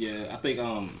 20s. Yeah, I think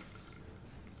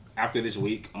after this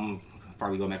week, I'm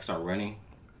probably going back and start running.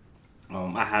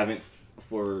 I haven't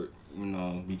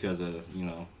because of,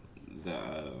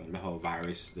 the whole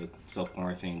virus, the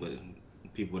self-quarantine, but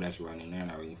people that's running, they're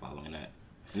not really following that.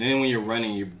 And then when you're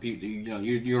running,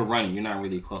 you're running. You're not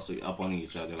really closely up on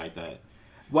each other like that.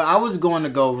 Well, I was going to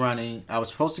go running. I was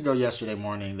supposed to go yesterday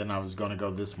morning. Then I was going to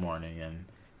go this morning. And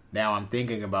now I'm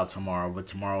thinking about tomorrow. But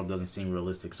tomorrow doesn't seem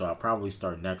realistic. So I'll probably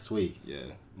start next week. Yeah.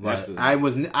 But I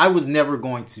was never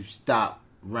going to stop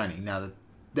running. Now,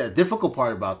 the difficult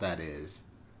part about that is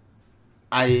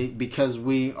because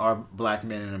we are black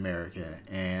men in America.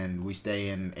 And we stay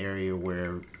in an area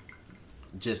where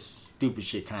just stupid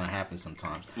shit kind of happens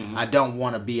sometimes. Mm-hmm. I don't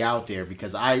want to be out there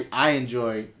because I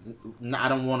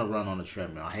don't want to run on a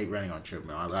treadmill. I hate running on a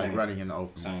treadmill. I like running in the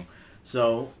open. Same.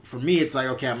 So for me, it's like,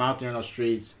 okay, I'm out there in those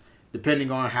streets. Depending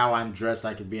on how I'm dressed,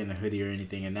 I could be in a hoodie or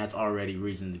anything, and that's already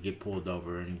reason to get pulled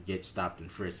over and get stopped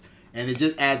and frisked. And it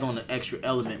just adds on an extra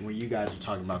element when you guys are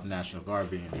talking about the National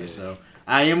Guard being here. Yeah. So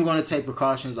I am going to take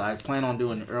precautions. I plan on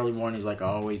doing early mornings like I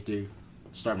always do.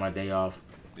 start my day off.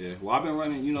 Yeah. Well, I've been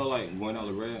running, like going out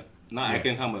the red. Not at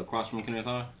Kennington, but across from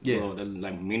Kennington. Yeah.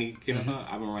 Like mini Kennington.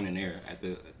 I've been running there at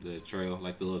the trail,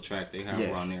 like the little track they have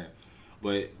around there.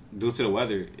 But due to the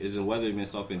weather, the weather been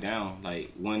so up and down.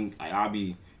 Like I'll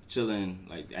be chilling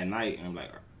like at night, and I'm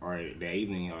like, all right, that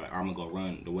evening, I'm gonna go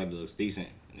run. The weather looks decent,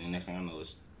 and the next thing I know,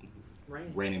 it's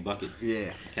raining buckets.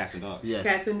 Yeah. Cats and dogs. Yeah.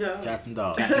 Cats and dogs. Cats and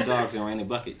dogs. Cats and dogs and raining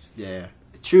buckets. Yeah.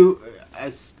 True.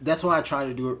 That's why I try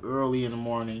to do it early in the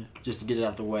morning, just to get it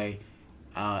out the way.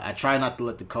 I try not to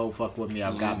let the cold fuck with me.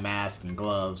 I've got masks and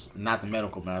gloves, not the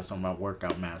medical masks, I'm my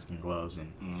workout mask and gloves.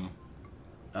 And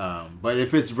but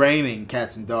if it's raining,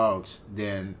 cats and dogs,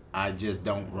 then I just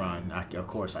don't run. Of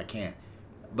course, I can't.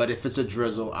 But if it's a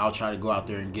drizzle, I'll try to go out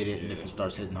there and get it. And if it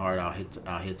starts hitting hard, I'll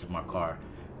hit to my car.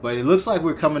 But it looks like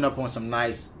we're coming up on some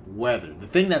nice weather. The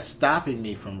thing that's stopping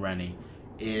me from running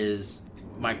is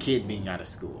my kid being out of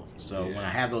school. So when I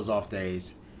have those off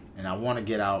days, and I want to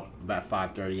get out about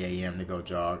 5:30 a.m. to go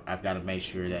jog, I've got to make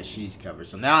sure that she's covered.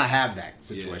 So now I have that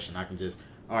situation. I can just,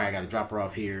 all right, I got to drop her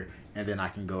off here, and then I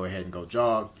can go ahead and go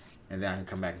jog, and then I can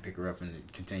come back and pick her up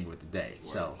and continue with the day. Wow.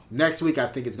 So next week I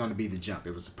think it's going to be the jump.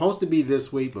 It was supposed to be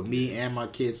this week, but me and my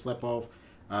kids slept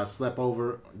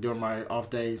over during my off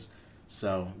days.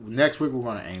 So next week we're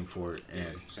going to aim for it,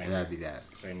 and that'd be that.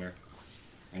 Same here.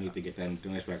 I need to get that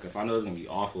endurance back up. I know it's going to be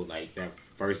awful, like that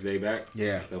first day back.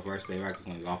 Yeah. The first day back is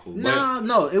going to be awful.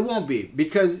 No, it won't be.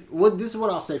 Because this is what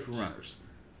I'll say for runners.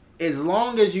 As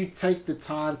long as you take the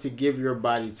time to give your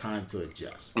body time to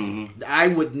adjust. Mm-hmm. I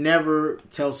would never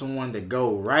tell someone to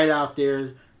go right out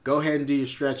there, go ahead and do your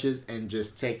stretches, and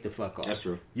just take the fuck off. That's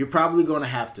true. You're probably going to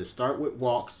have to start with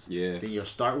walks. Yeah. Then you'll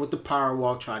start with the power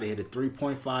walk, try to hit a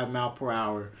 3.5 mile per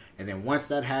hour. And then once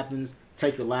that happens,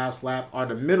 take your last lap or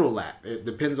the middle lap. It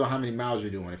depends on how many miles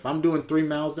you're doing. If I'm doing 3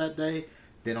 miles that day,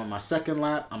 then on my second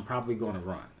lap, I'm probably going to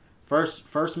run.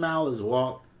 First mile is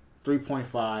walk,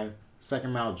 3.5.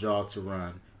 Second mile jog to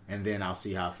run, and then I'll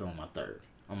see how I feel on my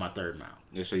third mile.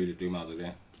 They show you do 3 miles a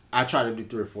day. I try to do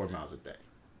 3 or 4 miles a day.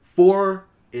 4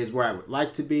 is where I would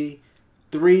like to be.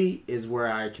 3 is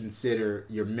where I consider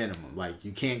your minimum. Like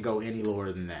you can't go any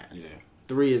lower than that. Yeah.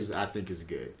 3 I think is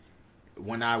good.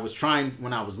 When I was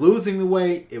losing the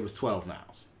weight, it was 12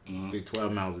 miles. Let's do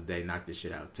 12 miles a day, knock this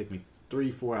shit out. It took me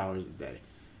 3-4 hours a day.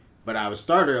 But I would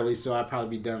start early, so I'd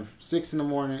probably be done from 6 in the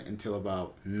morning until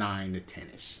about 9 to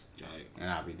 10ish. Right. And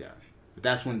I'll be done. But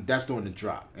that's during the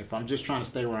drop. If I'm just trying to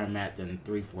stay where I'm at, then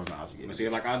 3-4 miles. But see,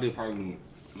 like I do probably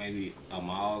maybe a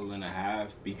mile and a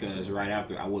half because right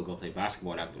after I would go play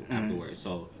basketball afterwards.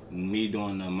 So me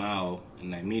doing the mile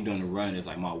and like me doing the run is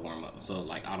like my warm up. So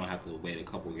like I don't have to wait a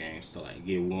couple games to like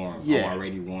get warm. Yeah. I'm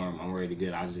already warm. I'm already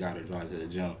good. I just gotta drive to the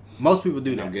gym. Most people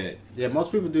do that. I'm good. Yeah,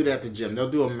 most people do that at the gym.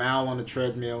 They'll do a mile on the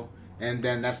treadmill. And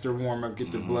then that's their warm up,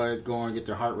 get their blood going, get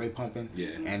their heart rate pumping.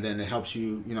 Yeah. And then it helps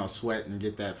you, sweat and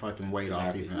get that fucking weight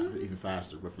off even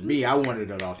faster. But for me, I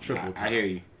wanted it off triple time. I hear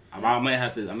you. I may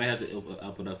have to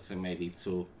up it up to maybe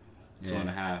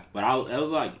 2.5. But I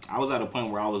was at a point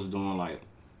where I was doing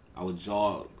I would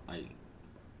jog like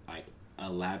a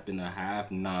lap and a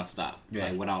half nonstop. Yeah.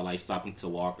 Like without like stopping to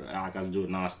walk. I got to do it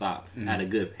nonstop at a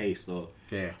good pace. So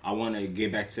yeah. I want to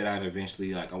get back to that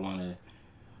eventually. Like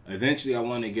Eventually, I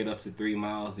want to get up to 3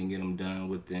 miles and get them done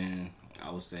within, I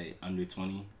would say, under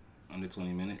 20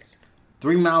 minutes.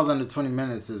 3 miles under 20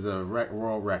 minutes is a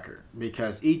world record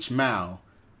because each mile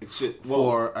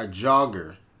for a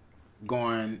jogger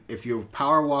if you're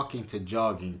power walking to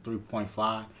jogging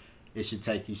 3.5, it should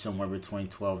take you somewhere between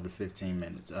 12 to 15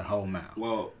 minutes, a whole mile.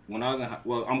 Well, when I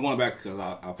was I'm going back because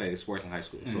I played sports in high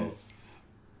school, so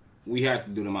we had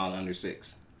to do the mile under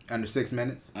 6. Under 6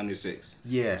 minutes? Under 6.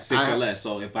 Yeah. 6 or less.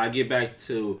 So if I get back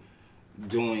to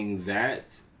doing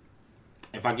that,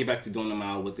 if I get back to doing the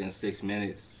mile within 6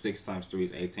 minutes, 6 times 3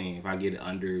 is 18. If I get it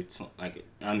under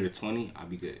 20, I'll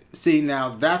be good. See, now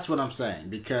that's what I'm saying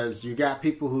because you got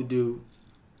people who do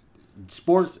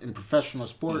sports and professional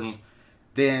sports.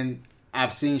 Then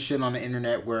I've seen shit on the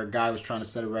internet where a guy was trying to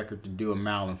set a record to do a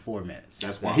mile in 4 minutes.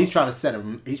 That's wild. He's trying to set a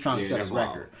record.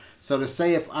 Wild. So to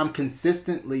say if I'm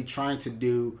consistently trying to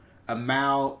do a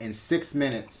mile in 6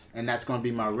 minutes and that's going to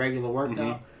be my regular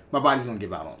workout, my body's going to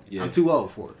give out on me. Yeah. I'm too old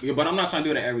for it. Yeah, but I'm not trying to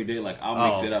do that every day. Like I'll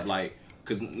mix it up. Like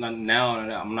because now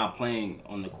I'm not playing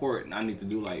on the court, and I need to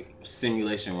do like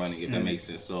simulation running if that makes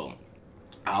sense. So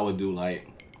I would do like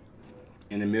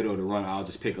in the middle of the run, I'll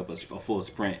just pick up a full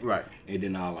sprint, right? And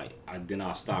then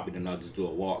I'll stop it, and I'll just do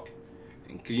a walk.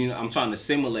 Because I'm trying to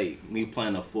simulate me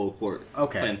playing a full court.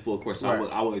 Okay. Playing full court. So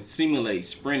right. I would simulate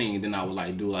sprinting, and then I would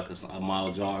like do like a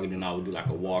mile jog, and then I would do like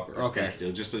a walk or a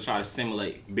standstill, just to try to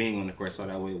simulate being on the court. So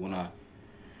that way, when I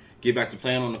get back to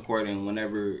playing on the court, and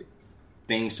whenever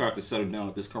things start to settle down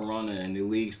with this corona and the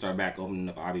league start back opening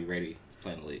up, I'll be ready to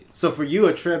play in the league. So for you,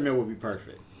 a treadmill would be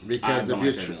perfect because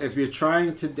if you're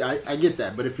trying to, I get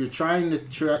that, but if you're trying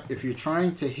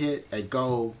to hit a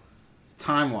goal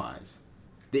time wise,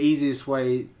 the easiest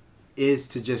way is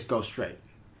to just go straight.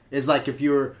 It's like if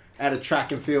you're at a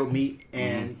track and field meet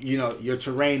and you know your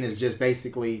terrain is just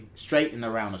basically straight and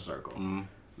around a circle.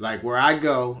 Like where I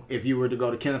go, if you were to go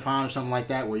to Kenneth Hahn or something like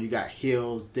that, where you got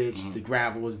hills, ditch, the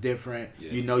gravel is different.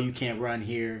 Yeah. You know you can't run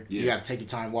here. Yeah. You got to take your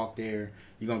time, walk there.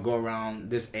 You're gonna go around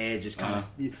this edge. It's kind of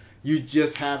you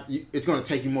just have. It's gonna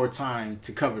take you more time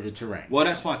to cover the terrain. Well,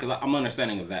 that's fine because I'm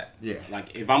understanding of that. Yeah.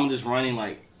 Like if I'm just running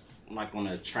like on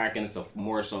a track and it's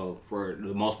more so for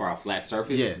the most part a flat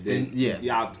surface. Yeah. Then,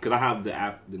 yeah. Because I have the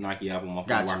app, the Nike app on my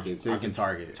phone. Gotcha. So you can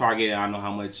target it. Target it. I know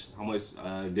how much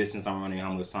distance I'm running,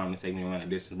 how much time it takes me to run that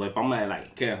distance. But if I'm at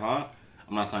like Kenneth Hahn,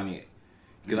 I'm not timing it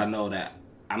because I know that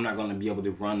I'm not going to be able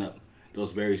to run up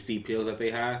those very steep hills that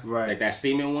they have. Right. Like that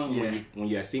Seaman one. Yeah. When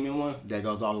you at Seaman one. That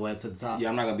goes all the way up to the top. Yeah,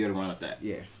 I'm not going to be able to run up that.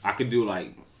 Yeah. I could do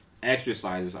like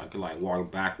exercises. I could like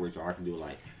walk backwards, or I could do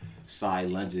like side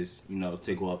lunges, you know,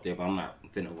 to go up there, but I'm not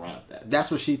finna run up that. That's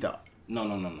what she thought. No.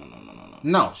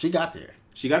 No, she got there.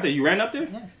 She got there? You ran up there?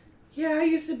 Yeah, I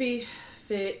used to be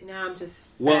fit. Now I'm just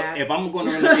fat. Well, if I'm going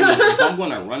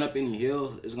to run up any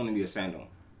hill, it's going to be a sandal.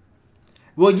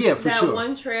 Well, yeah, for sure. That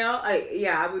one trail,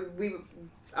 I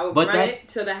would But run it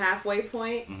to the halfway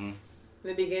point. In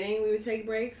the beginning, we would take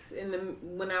breaks.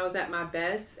 When I was at my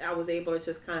best, I was able to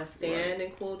just kind of stand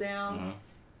and cool down,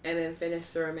 and then finish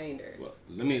the remainder. Well,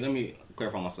 let me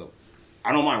clarify myself.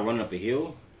 I don't mind running up a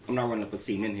hill. I'm not running up a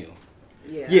cement hill.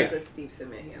 Yeah. It's a steep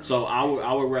cement hill. So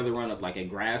I would rather run up like a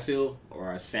grass hill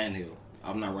or a sand hill.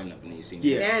 I'm not running up any cement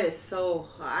hill. Sand is so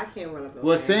hard. I can't run up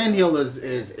a sand hill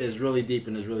is really deep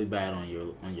and is really bad on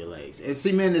your legs. And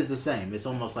cement is the same. It's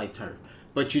almost like turf.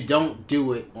 But you don't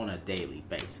do it on a daily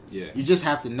basis. Yeah. You just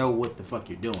have to know what the fuck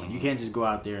you're doing. You can't just go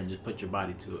out there and just put your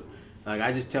body to it. Like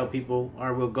I just tell people, all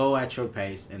right, we'll go at your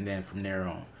pace and then from there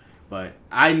on. But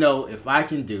I know if I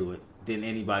can do it, then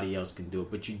anybody else can do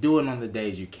it. But you do it on the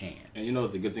days you can. And you know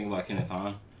the good thing about Kenneth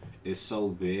Hahn? It's so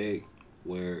big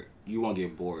where you won't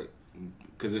get bored.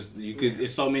 Because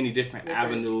it's so many different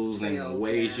avenues trails, and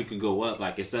ways you could go up.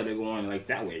 Like instead of going like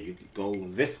that way, you could go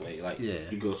this way. Like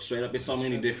you go straight up. It's so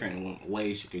many different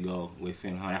ways you could go with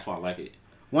Kenneth Hahn. That's why I like it.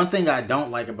 One thing I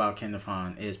don't like about Kenneth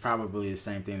Hahn is probably the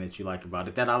same thing that you like about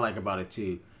it. That I like about it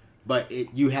too. But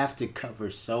you have to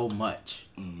cover so much.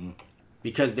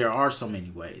 Because there are so many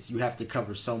ways. You have to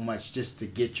cover so much just to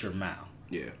get your mile.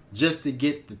 Yeah. Just to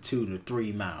get the 2 to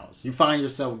 3 miles. You find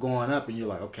yourself going up and you're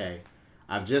like, okay,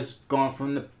 I've just gone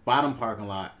from the bottom parking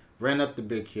lot, ran up the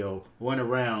big hill, went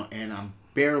around, and I'm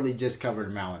barely just covered a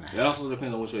mile and a half. It also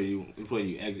depends on which way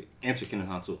you enter Kenneth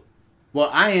Hahn too.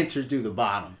 Well, I enter through the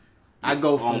bottom. I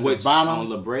go from the bottom. On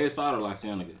La Brea side or La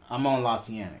Cienega? I'm on La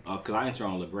Cienega. Oh, because I enter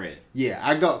on La Brea. Yeah,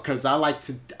 I go because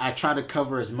I try to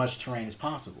cover as much terrain as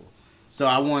possible. So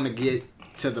I want to get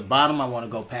to the bottom. I want to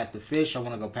go past the fish. I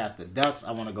want to go past the ducks.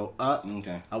 I want to go up.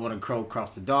 Okay. I want to go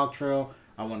across the dog trail.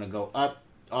 I want to go up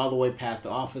all the way past the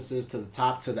offices to the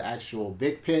top to the actual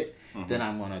big pit. Then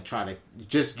I'm going to try to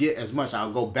just get as much.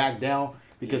 I'll go back down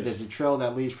because there's a trail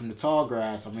that leads from the tall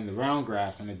grass, the round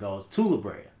grass, and it goes to La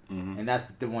Brea. And that's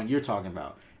the one you're talking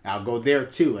about. I'll go there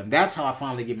too. And that's how I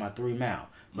finally get my 3 mile.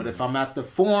 But if I'm at the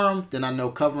forum, then I know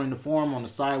covering the forum on the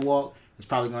sidewalk is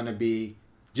probably going to be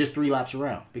just 3 laps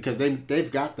around because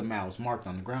they've got the miles marked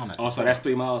on the ground. So that's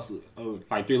 3 miles.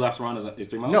 Like 3 laps around is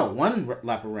 3 miles. No, 1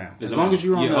 lap around. As long as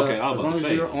you're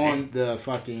on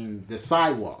the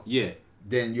sidewalk. Yeah.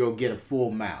 Then you'll get a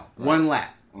full mile, 1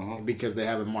 lap, because they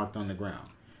have it marked on the ground.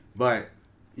 But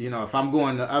if I'm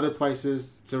going to other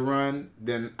places to run,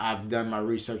 then I've done my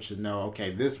research to know,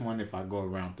 okay, this one if I go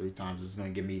around 3 times, it's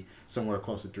going to give me somewhere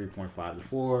close to 3.5 to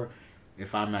 4.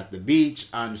 If I'm at the beach,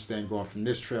 I understand going from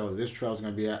this trail to this trail is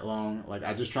going to be that long. Like,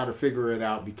 I just try to figure it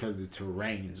out because the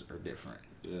terrains are different.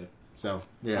 Yeah. So,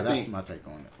 that's my take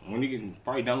on it. When you can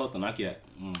probably download the Nike app.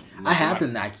 I have the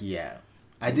Nike app.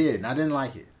 I did, and I didn't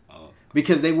like it.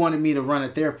 Because they wanted me to run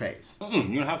at their pace.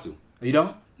 You don't have to. You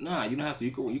don't? Nah, you don't have to.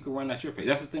 You can run at your pace.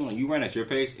 That's the thing. Like, you run at your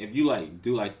pace. If you,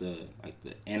 do the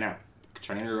in-app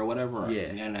trainer or whatever,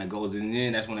 and that goes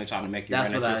in, that's when they try to make you run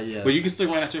at your pace. But you can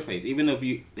still run at your pace, even if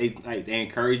they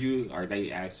encourage you or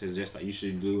they suggest you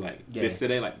should do this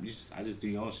today. I just do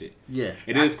your own shit. Yeah,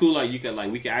 and then it's cool. We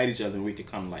can add each other and we can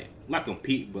kind of not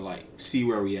compete, but see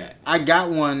where we at. I got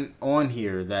one on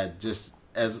here that just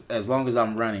as long as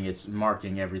I'm running, it's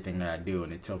marking everything that I do,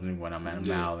 and it tells me when I'm at a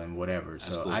mile and whatever. That's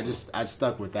so cool, I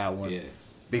stuck with that one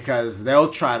because they'll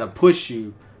try to push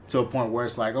you to a point where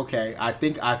it's like, okay, I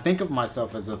think of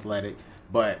myself as athletic,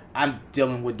 but I'm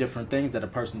dealing with different things that a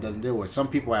person doesn't deal with. Some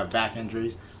people have back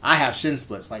injuries. I have shin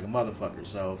splits like a motherfucker.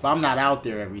 So if I'm not out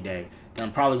there every day, then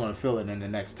I'm probably going to feel it in the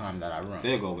next time that I run.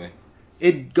 They'll go away.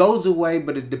 It goes away,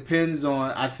 but it depends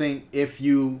on, I think, if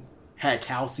you had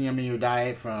calcium in your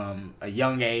diet from a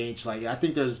young age. Like, I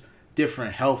think there's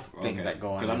different health things that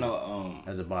go on. Because I know,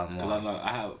 as a bottom line. Because I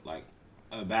have, like,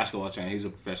 a basketball trainer. He's a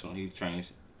professional. He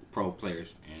trains pro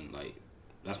players. And, like,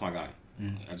 that's my guy.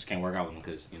 I just can't work out with him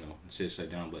because, shit's shut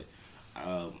down. But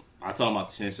I told him about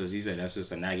the shin splints. He said that's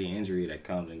just a nagging injury that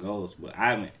comes and goes. But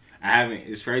I haven't.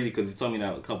 It's crazy because he told me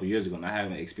that a couple years ago, and I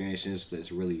haven't experienced shin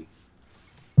splits really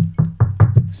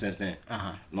since then.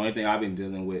 The only thing I've been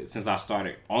dealing with since I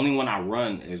started, only when I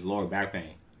run, is lower back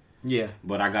pain. Yeah.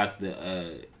 But I got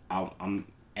the I'm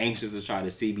anxious to try the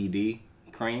CBD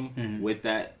cream with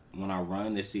that when I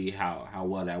run to see how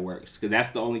well that works, because that's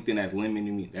the only thing that's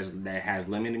limiting me. That has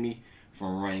limited me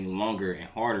from running longer and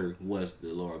harder was the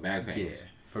lower back pain. Yeah.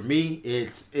 For me,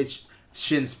 it's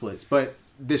shin splits, but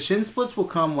the shin splits will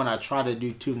come when I try to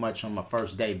do too much on my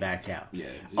first day back out. Yeah.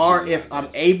 Or if I'm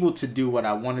able to do what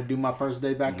I want to do my first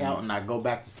day back out, and I go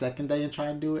back the second day and try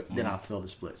and do it, then I'll feel the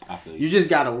splits. I feel you just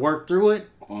got to work through it,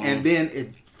 and then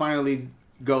it finally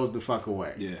goes the fuck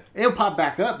away. Yeah. It'll pop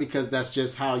back up because that's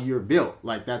just how you're built.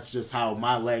 Like, that's just how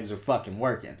my legs are fucking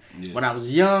working. Yeah. When I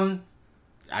was young,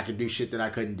 I could do shit that I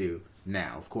couldn't do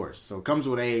now, of course. So it comes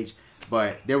with age,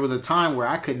 but there was a time where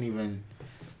I couldn't even...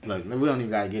 Look, we don't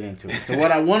even got to get into it. So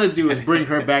what I want to do is bring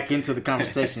her back into the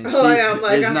conversation. She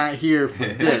is not here for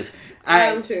this.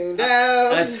 I'm tuned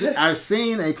out. I've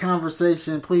seen a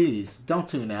conversation. Please don't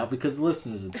tune out because the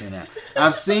listeners will tune out.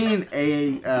 I've seen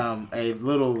a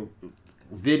little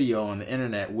video on the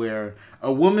internet where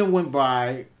a woman went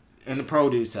by in the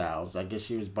produce aisles. I guess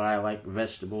she was buying like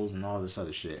vegetables and all this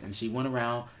other shit, and she went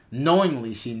around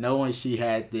knowing she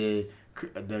had the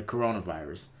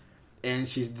coronavirus. And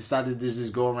she's decided to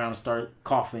just go around and start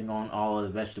coughing on all of the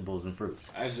vegetables and fruits.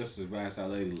 That's just as bad as that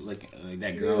lady licking,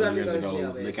 that girl years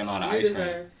ago licking all the ice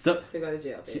cream. So to go to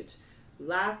jail, bitch.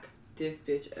 Lock this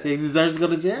bitch up. She deserves to go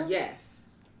to jail? Yes.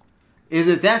 Is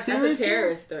it that serious? That's a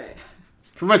terrorist threat.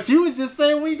 But you was just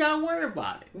saying we gotta worry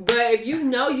about it. But if you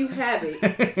know you have it,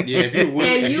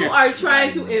 and you are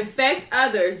trying to infect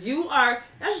others,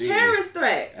 that's a terrorist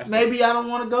threat. Maybe I don't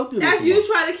want to go through this. That's you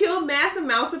trying to kill mass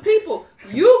amounts of people.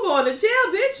 You going to jail,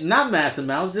 bitch. Not mass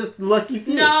amounts, just lucky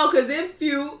few. No, because them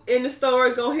few in the store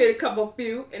is going to hit a couple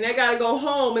few, and they got to go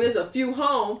home, and there's a few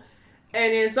home,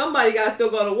 and then somebody got to still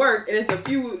go to work, and it's a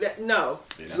few that, no.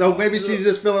 So maybe she's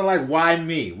just feeling like, why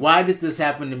me? Why did this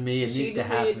happen to me? It needs to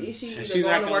happen. She's either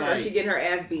going to work or she getting her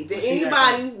ass beat. Did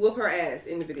anybody whoop her ass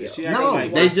in the video? No,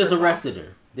 they just arrested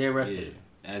her. They arrested her.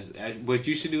 But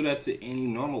you should do that to any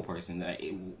normal person, that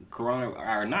corona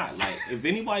or not. Like, if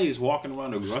anybody is walking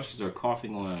around the grocery store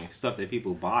coughing on stuff that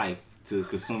people buy to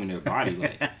consume in their body,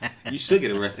 like, you should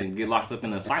get arrested and get locked up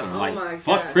in an asylum.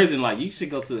 Fuck prison. Like, you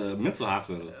should go to a mental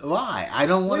hospital. Why? I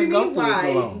don't want to go through this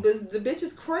alone. The bitch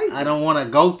is crazy. I don't want to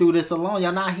go through this alone.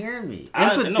 Y'all not hearing me.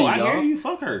 Empathy, I hear you.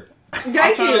 Fuck her. I'm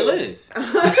trying to live.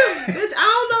 Bitch,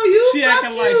 I don't know you. She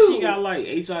acting like she got like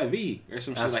HIV or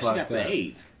some shit. Like she got the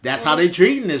AIDS. That's how they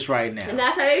treating this right now. And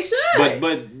that's how they should.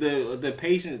 But the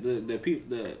patients,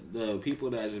 the people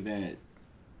that has been,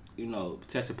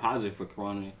 tested positive for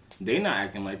corona, they not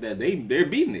acting like that. They're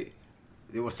beating it.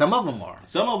 Some of them are.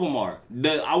 Some of them are.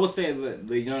 I would say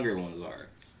the younger ones are.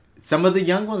 Some of the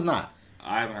young ones not.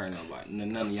 I haven't heard nobody.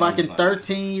 None of the fucking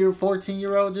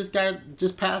 14-year-old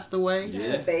just passed away. Yeah,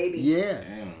 a baby. Yeah.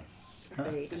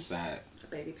 Damn. That's sad.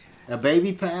 A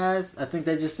baby passed. I think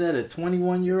they just said a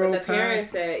 21-year-old. But the parents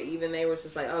said even they were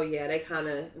just like, oh yeah,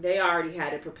 they already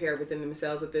had it prepared within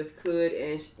themselves that this could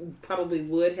and probably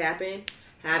would happen.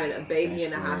 Having a baby in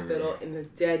the hospital in the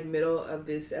dead middle of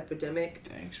this epidemic.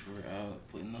 Thanks for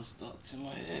putting those thoughts in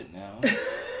my head now.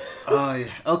 Oh,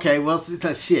 yeah. Okay, well,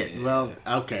 that's shit. Yeah. Well,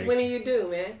 okay. When do you do,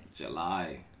 man?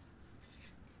 July.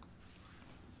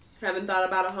 Haven't thought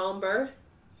about a home birth?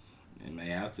 It may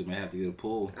have to get a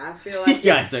pool. I feel like you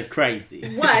guys are crazy.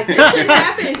 What? This shit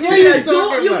happens. You get a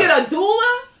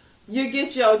doula. You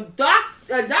get your a doctor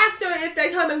if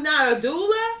they come and not a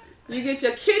doula. You get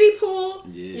your kiddie pool.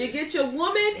 Yeah. You get your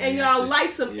woman, and y'all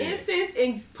light some incense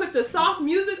and put the soft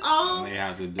music on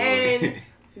and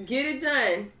get it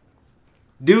done.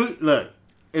 Look,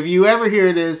 if you ever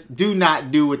hear this, do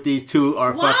not do what these two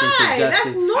are fucking suggesting. That's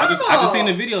normal. I just seen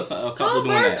the video. A couple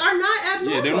doing that. Birds are not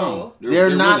abnormal. Yeah, they're normal. They're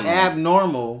not really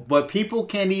abnormal, but people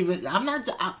can't even.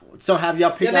 So have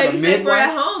y'all picked out a midwife? Safer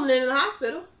at home than in the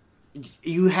hospital.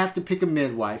 You have to pick a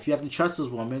midwife. You have to trust this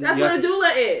woman. That's what a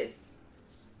doula is.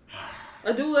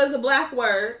 A doula is a black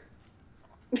word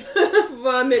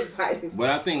for a midwife. But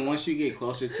I think once you get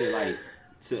closer to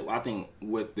I think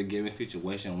with the given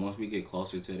situation, once we get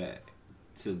closer to that,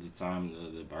 to the time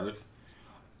of the birth,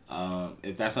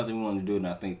 if that's something we want to do,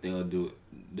 then I think they'll do it.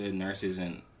 The nurses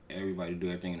and everybody do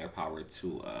everything in their power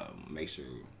to make sure.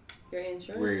 Your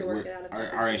insurance will work it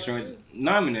out. Our insurance,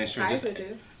 not even insurance. Kaiser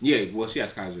do. Yeah, well, she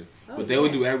has Kaiser, but they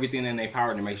will do everything in their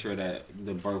power to make sure that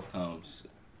the birth comes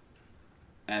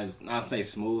as, not say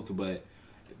smooth, but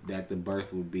that the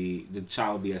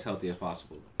child will be as healthy as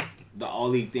possible. The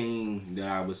only thing that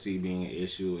I would see being an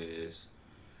issue is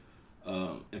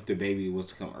if the baby was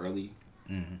to come early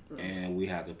and we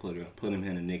had to put him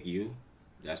in a NICU.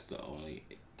 That's the only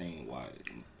thing.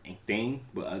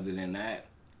 But other than that,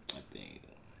 I think.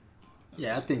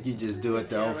 Yeah, I think you just do it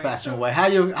the old-fashioned way. How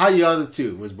your other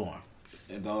two was born?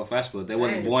 The old-fashioned, but they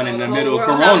wasn't born in the middle of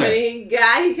Corona. The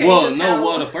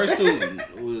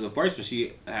first one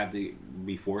she had to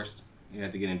be forced. You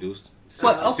had to get induced.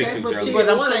 But I'm saying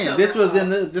this is in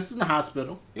the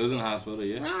hospital. It was in the hospital,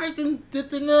 yeah. All right, then the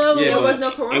other it was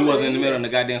no Corona. It wasn't in the middle of the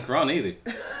goddamn Corona either.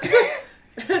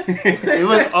 It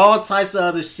was all types of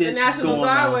other shit. The National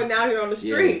Guard wasn't out here on the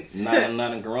streets. Yeah,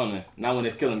 not in Corona. Not when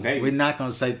it's killing babies. We're not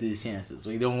gonna take these chances.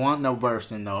 We don't want no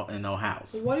births in no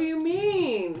house. What do you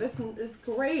mean? This is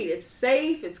great. It's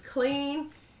safe. It's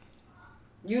clean.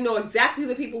 You know exactly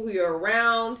the people who you're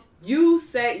around. You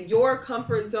set your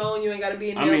comfort zone. You ain't got to be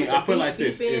in there. I mean, I put it like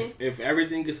this: if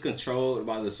everything is controlled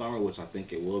by the summer, which I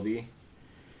think it will be,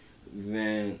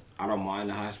 then I don't mind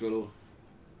the hospital.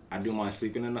 I do mind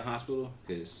sleeping in the hospital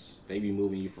because they be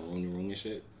moving you from room to room and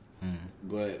shit.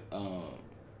 But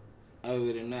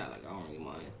other than that, like, I don't really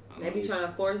mind. They be trying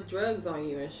to force drugs on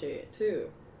you and shit too.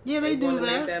 Yeah, they do that.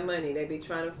 Make that money. They be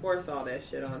trying to force all that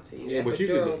shit onto you. Yeah, but you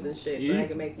could and shit, so they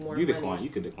can make more money. You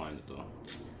could decline it though.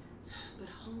 But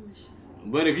home is just.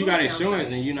 But if you got insurance,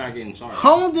 then you're not getting charged.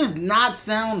 Home does not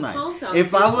sound nice.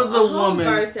 If I was a woman,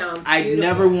 I'd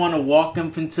never want to walk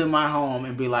up into my home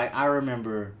and be like, I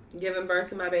remember giving birth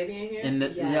to my baby in here. And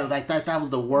yeah, like that was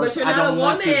the worst. But you're not a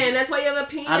woman. That's why you have a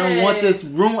penis. I don't want this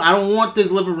room. I don't want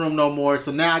this living room no more.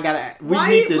 So now I gotta. We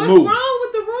need to move. What's wrong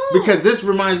with the room? Because this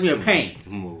reminds me of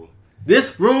pain.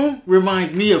 This room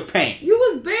reminds me of pain. You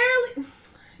was barely.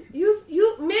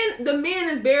 The man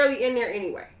is barely in there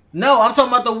anyway. No, I'm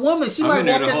talking about the woman. She might walk in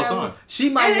there. Time. She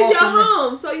might and walk it's your in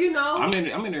home, so you know. I'm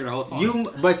in there the whole time.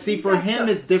 But see, for him,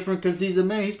 it's different because he's a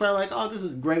man. He's probably like, "Oh, this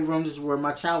is a great room. This is where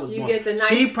my child was born." Get the nice.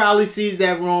 She probably sees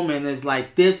that room and is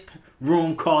like, "This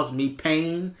room caused me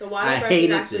pain. The water birth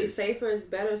is actually safer. It's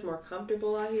better. It's more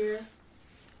comfortable out here.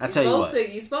 I tell you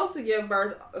what, you're supposed to give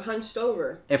birth hunched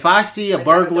over. If I see a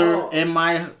burglar in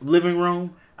my living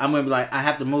room, I'm gonna be like, I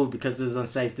have to move because this is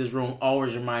unsafe. This room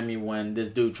always reminds me when this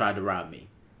dude tried to rob me.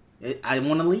 I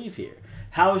want to leave here.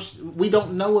 We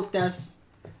don't know if that's.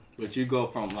 But you go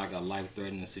from like a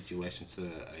life-threatening situation to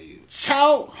a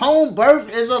child home birth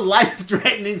is a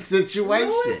life-threatening situation.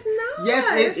 No, it's not.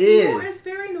 Yes, it is. It's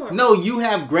very normal. No, you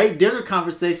have great dinner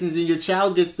conversations, and your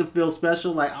child gets to feel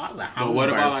special. Like, oh, it's a home birth. But what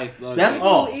about that's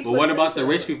all? But what about the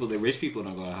rich people? The rich people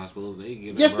don't go to hospitals. They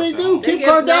give yes, they do. Kim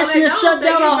Kardashian shut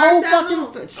down a whole fucking.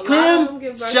 Kim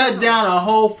shut down a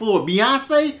whole floor.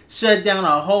 Beyonce shut down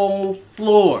a whole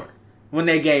floor. When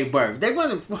they gave birth,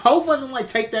 Hope wasn't like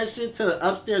take that shit to the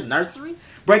upstairs nursery,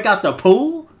 break out the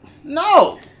pool.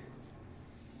 No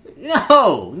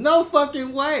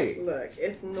fucking way. Look,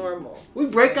 it's normal. We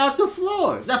break out the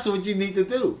floors. That's what you need to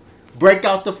do. Break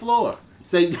out the floor.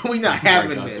 Say we not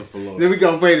having this. Then we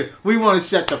gonna play this. We want to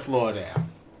shut the floor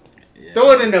down. Yeah.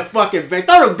 Throw it in the fucking bag.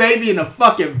 Throw the baby in the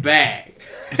fucking bag.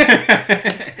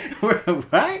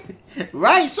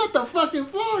 Right. Shut the fucking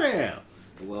floor down.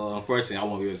 Well, unfortunately, I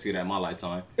won't be able to see that in my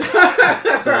lifetime.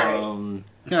 So,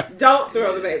 don't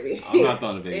throw the baby. I'm not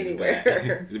throwing the baby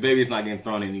anywhere. The baby's not getting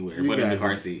thrown anywhere, but in the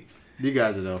car seat. You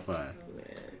guys are no fun.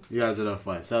 You guys are no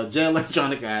fun. So, Jay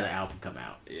Electronica had an album come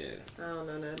out. Yeah. I don't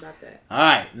know nothing about that. All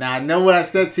right. Now, I know what I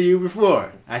said to you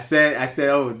before. I said,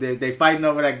 oh, they fighting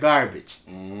over that garbage.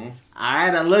 Mm-hmm. All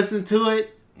right. I listened to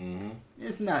it. Mm-hmm.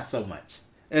 It's not so much.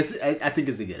 I think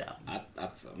it's a good album.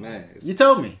 You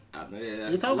told me.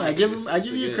 You told me. I give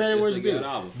you credit where it's due.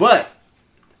 But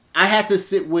I had to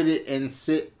sit with it and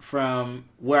sit from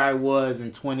where I was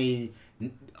in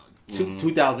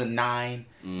 2009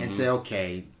 and say,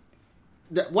 okay,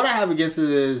 what I have against it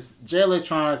is Jay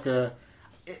Electronica.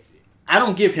 I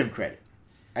don't give him credit.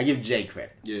 I give Jay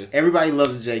credit. Yeah. Everybody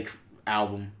loves the Jay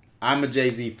album. I'm a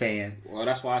Jay-Z fan. Well,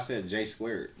 that's why I said Jay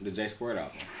Squared, the Jay Squared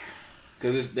album.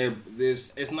 Because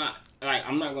it's not, like,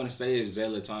 I'm not going to say it's Jay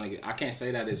Electronica. I can't say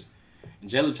that it's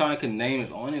Jay Electronica name is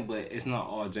on it, but it's not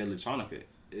all Jay Electronica.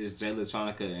 is Jay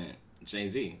Electronica and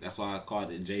Jay-Z. That's why I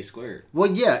called it J Squared.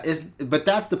 Well, yeah, but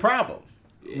that's the problem.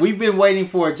 Yeah. We've been waiting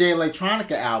for a Jay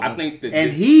Electronica album. I think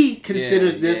and he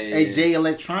considers this a Jay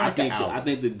Electronica album. I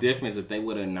think the difference if they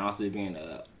would have announced it being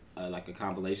like a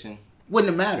compilation wouldn't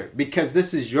have mattered because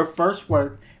this is your first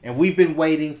work, and we've been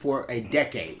waiting for a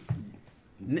decade.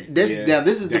 This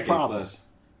is the problem. Plus.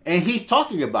 And he's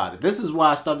talking about it. This is why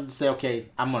I started to say, okay,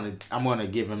 I'm gonna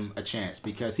give him a chance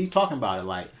because he's talking about it.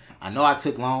 Like, I know I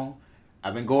took long.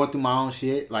 I've been going through my own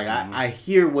shit. Like, I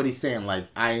hear what he's saying. Like,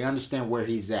 I understand where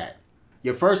he's at.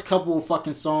 Your first couple of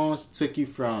fucking songs took you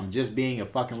from just being a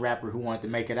fucking rapper who wanted to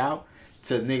make it out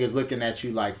to niggas looking at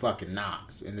you like fucking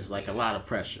Nas, and it's like a lot of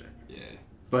pressure. Yeah.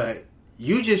 But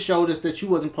you just showed us that you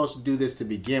wasn't supposed to do this to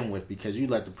begin with because you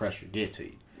let the pressure get to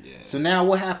you. Yeah. So now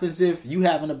what happens if you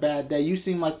having a bad day? You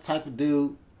seem like the type of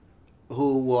dude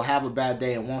who will have a bad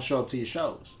day and won't show up to your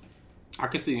shows. I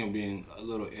can see him being a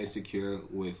little insecure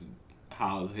with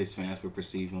how his fans would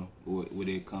perceive him when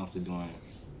it comes to doing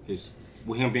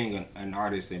with him being an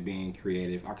artist and being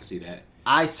creative. I can see that.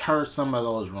 I heard some of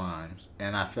those rhymes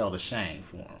and I felt ashamed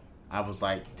for him. I was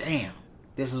like, damn,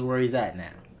 this is where he's at now.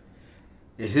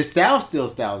 His style is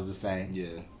the same.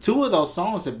 Yeah. 2 of those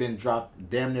songs have been dropped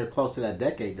damn near close to that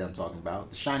decade that I'm talking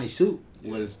about. The Shiny Suit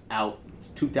was out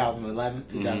 2011,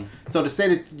 2000. Mm-hmm. So to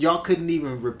say that y'all couldn't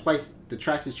even replace the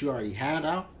tracks that you already had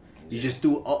out, you just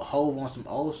threw Hove on some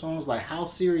old songs. Like, how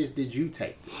serious did you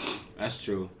take this? That's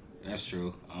true.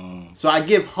 So I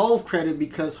give Hove credit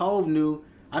because Hove knew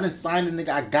I didn't sign the nigga.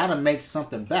 I gotta make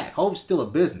something back. Hove's still a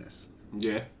business.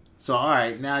 Yeah. So all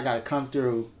right, now I gotta come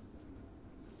through.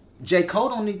 J. Cole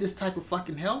don't need this type of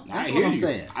fucking help. That's what I'm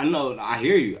saying. I know. I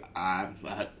hear you. I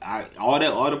all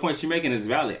the points you're making is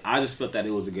valid. I just felt that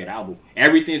it was a good album.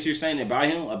 Everything that you're saying about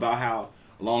him, about how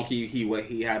long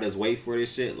he had us wait for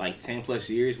this shit, like 10 plus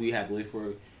years, we had to wait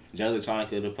for Jay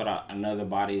Electronica to put out another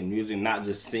body of music, not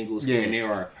just singles here and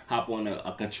there or hop on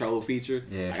a control feature.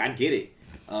 Yeah. Like, I get it.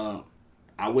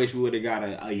 I wish we would have got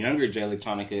a younger Jay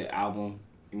Electronica album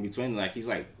in between. Like, he's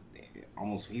like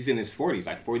he's in his 40s,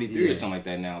 like 43 or something like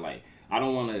that now. Like, I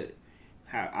don't want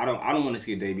to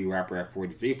see a debut rapper at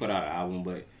 43 put out an album,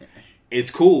 but it's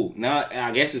cool. Now,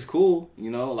 I guess it's cool, you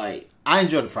know, like, I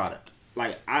enjoy the product.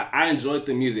 Like, I enjoyed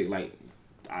the music. Like,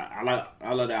 I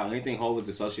love that. Anything Hov is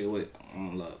associated with, I'm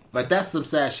gonna love. But that's some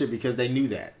sad shit because they knew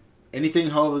that. Anything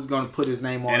Hov is going to put his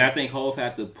name on. And I think Hov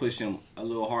had to push him a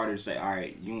little harder to say, all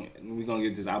right, we're going to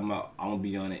get this album out. I'm going to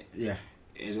be on it. Yeah.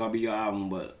 It's going to be your album,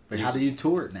 but how do you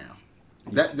tour it now?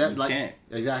 That you like can't.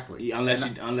 Exactly.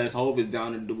 Unless Hov is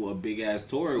down to do a big ass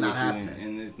tour with you,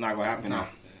 and it's not gonna happen. No.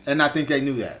 And I think they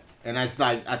knew that. And it's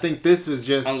like, I think this was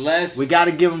just unless we got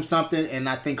to give them something, and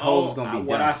I think Hov's gonna be done.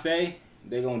 What I say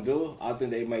they're gonna do, I think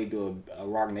they may do a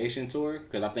Rock Nation tour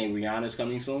because I think Rihanna's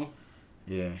coming soon.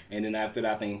 Yeah. And then after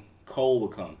that, I think Cole will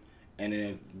come, and then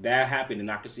if that happened, then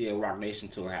I could see a Rock Nation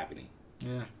tour happening.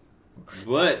 Yeah.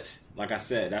 But like I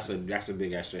said, that's a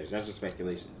big ass stretch. That's just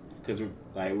speculation. Because we're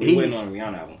waiting on a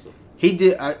Rihanna album too. He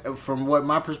did, from what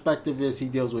my perspective is, he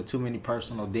deals with too many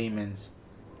personal demons,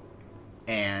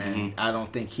 and I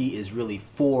don't think he is really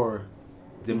for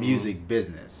the music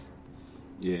business.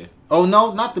 Yeah. Oh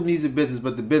no, not the music business,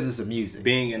 but the business of music.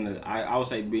 Being in the, I would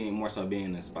say being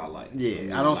in the spotlight.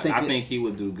 Yeah, I don't think. I think he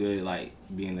would do good, like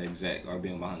being the exec or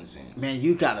being behind the scenes. Man,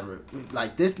 you gotta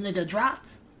like this nigga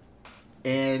dropped,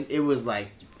 and it was like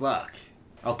fuck.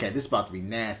 Okay, this is about to be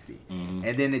nasty. Mm-hmm.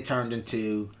 And then it turned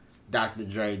into Dr.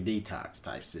 Dre Detox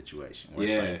type situation. Where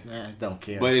it's like, don't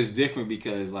care. But it's different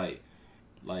because, like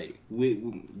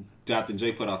we Dr.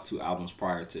 Dre put out 2 albums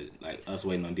prior to, like, us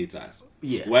waiting on Detox.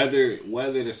 Yeah.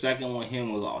 Whether the second one, he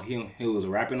was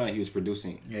rapping on it, he was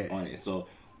producing on it. So,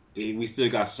 we still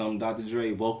got some Dr.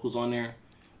 Dre vocals on there,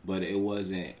 but it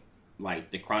wasn't,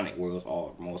 like, The Chronic where it was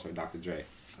all mostly Dr. Dre.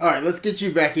 All right, let's get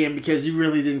you back in because you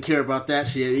really didn't care about that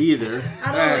shit either.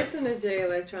 I don't listen to Jay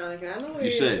Electronica. I know where you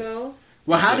is though.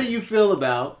 Well, how do you feel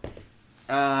about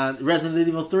Resident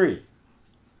Evil 3?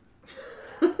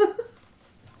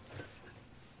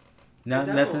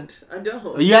 Nothing. I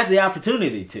don't. You had the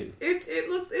opportunity to. It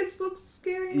looks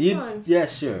scary and fun. Yeah,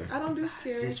 sure. I don't do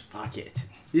scary. Just fuck it.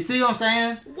 You see what I'm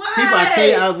saying? What? People, I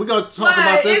tell you, we're gonna talk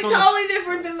about this. It's totally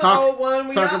different than the old one.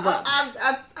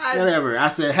 Whatever. I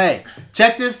said, hey,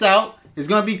 check this out. It's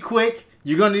gonna be quick.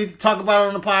 You're gonna need to talk about it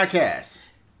on the podcast.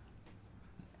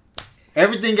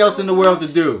 Everything else in the world to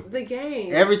do. The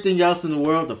game. Everything else in the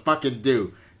world to fucking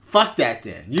do. Fuck that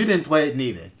then. You didn't play it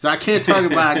neither. So I can't talk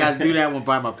about it. I gotta do that one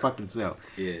by my fucking self.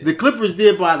 Yeah. The Clippers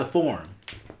did buy the Forum.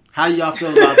 How do y'all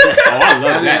feel about that? Oh, I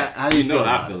love that. How do you know feel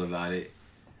how I feel about it.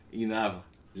 You know,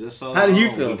 just so how do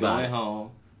you feel about going it?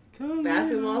 Home.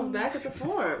 Basketball's back at the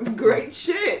Forum. Great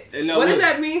shit. No, what does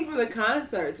that mean for the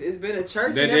concerts? It's been a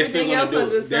church and everything else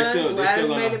under the sun. Glad it's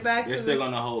made it back. They're still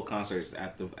going to hold concerts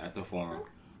at the Forum.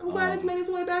 I'm glad it's made its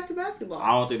way back to basketball.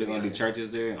 I don't think they're going to do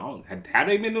churches there. Have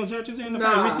they been doing churches there in the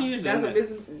past years?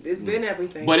 It's been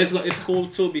everything. But it's cool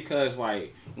too because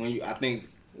like I think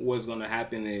what's going to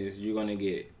happen is you're going to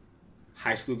get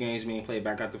high school games being played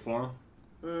back at the Forum.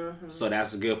 Mm-hmm. So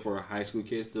that's good for high school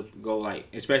kids to go, like,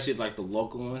 especially like the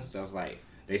local ones. That's like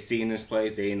they see in this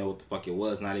place, they didn't know what the fuck it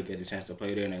was. Now they get the chance to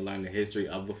play there and they learn the history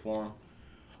of the Forum.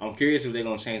 I'm curious if they're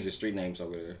gonna change the street names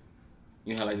over there.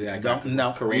 You know how like they got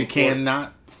you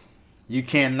cannot. You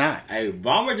cannot. Hey,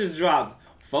 Bomber just dropped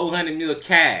 $400 million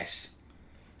cash.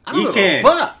 I don't give a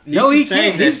fuck. No, he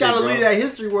can't. He's got to leave that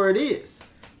history where it is.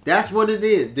 That's what it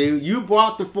is, dude. You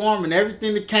bought the Forum and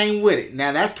everything that came with it.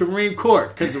 Now that's Kareem Court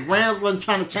because the Rams wasn't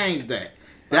trying to change that.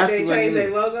 That's they changed their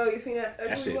logo. You seen that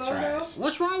ugly logo? Trash.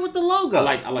 What's wrong with the logo? I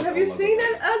like. Have you seen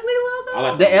that ugly logo? I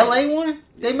like the LA one.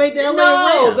 They made the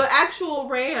LA Ram. The actual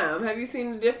Ram. Have you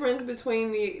seen the difference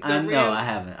between the Ram? No, I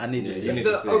haven't. I need to see it.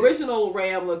 The original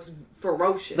Ram looks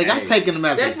ferocious. Like I'm taking them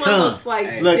as they come. This one looks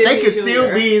like look, they could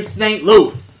still be in St.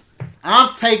 Louis.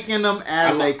 I'm taking them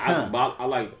as they come. I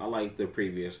like the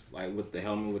previous, like with the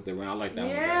helmet with the round. I like that one.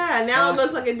 Yeah, now it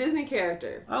looks like a Disney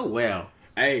character. Oh well.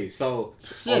 Hey, so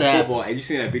shit happens. Have you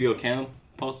seen that video Cam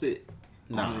posted?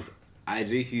 No. On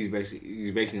his IG, he's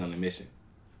basically on a mission.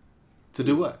 To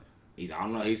do what? I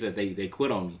don't know. He said they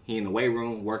quit on me. He in the weight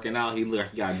room working out. He looked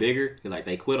like he got bigger. He like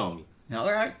they quit on me.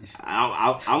 All right.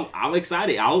 I'm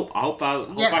excited. I hope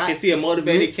I can see a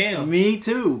motivated Cam. Me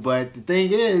too. But the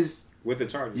thing is, with the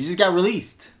Chargers, you just got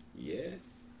released. Yeah.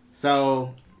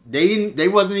 So they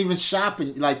wasn't even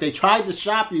shopping. Like they tried to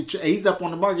shop you. He's up on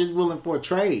the market. He's willing for a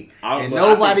trade, and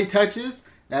nobody touches.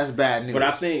 That's bad news. But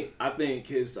I think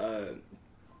his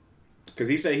because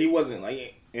he said he wasn't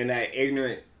like in that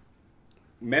ignorant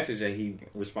message that he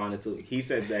responded to. He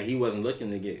said that he wasn't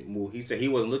looking to get moved. He said he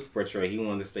wasn't looking for a trade. He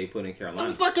wanted to stay put in Carolina.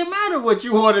 It doesn't fucking matter what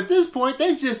you want at this point.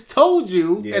 They just told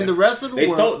you, and the rest of the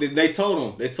world. They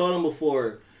told him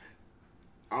before.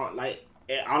 I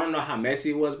don't know how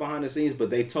messy it was behind the scenes, but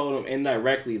they told him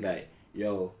indirectly that,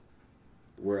 yo,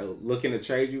 we're looking to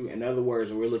trade you. In other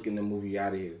words, we're looking to move you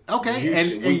out of here. Okay,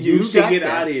 you should get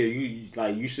out of here.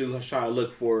 You should try to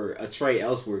look for a trade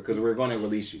elsewhere because we're going to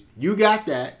release you. You got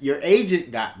that. Your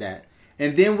agent got that.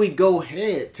 And then we go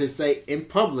ahead to say in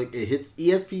public, it hits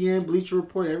ESPN, Bleacher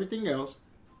Report, everything else,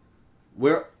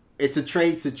 where it's a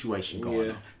trade situation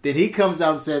going on. Then he comes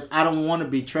out and says, I don't want to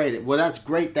be traded. Well, that's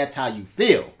great. That's how you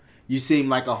feel. You seem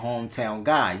like a hometown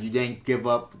guy. You didn't give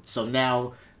up. So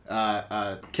now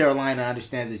Carolina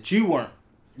understands that you weren't,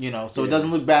 so it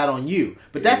doesn't look bad on you.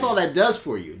 But that's all that does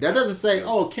for you. That doesn't say,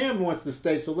 oh, Cam wants to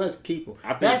stay, so let's keep him.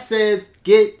 That says,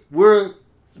 you're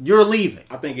leaving.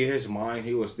 I think in his mind,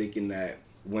 he was thinking that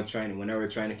whenever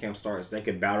training camp starts, they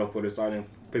could battle for the starting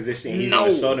position. He's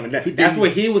going to show them. That's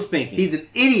what he was thinking. He's an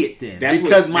idiot then.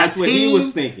 That's what he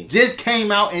was thinking. Just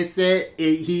came out and said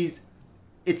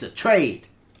it's a trade.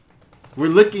 We're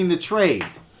looking to trade.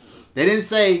 They didn't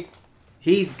say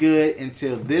he's good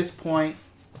until this point,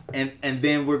 and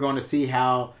then we're going to see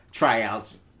how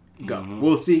tryouts go. Mm-hmm.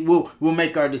 We'll see. We'll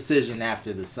make our decision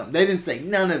after the summer. They didn't say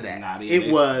none of that.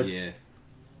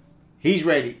 He's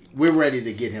ready. We're ready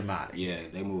to get him out of here. Yeah,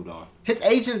 they moved on. His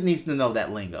agent needs to know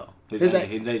that lingo. His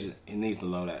agent needs to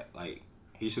know that. Like,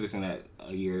 he should have seen that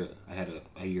a year ahead.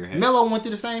 Melo went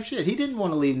through the same shit. He didn't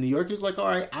want to leave New York. He was like, all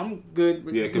right, I'm good.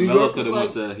 Yeah, because Melo could have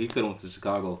went to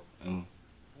Chicago.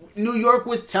 New York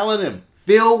was telling him.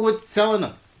 Phil was telling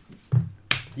him.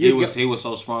 He was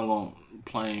so strong on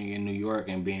playing in New York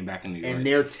and being back in New York. And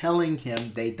they're telling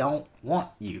him they don't want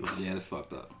you. Yeah, that's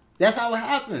fucked up. That's how it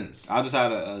happens. I just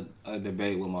had a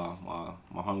debate with my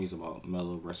homies about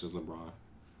Melo versus LeBron.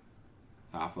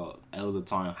 How I felt. It was a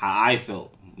time. How I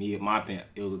felt. Me, in my opinion,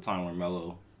 it was a time where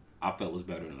Melo, I felt, was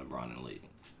better than LeBron in the league.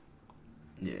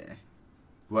 Yeah.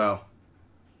 Well.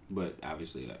 But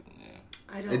obviously,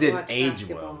 it didn't age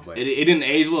well. But it didn't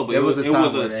age well, but it was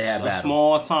a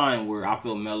small time where I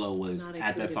feel Melo was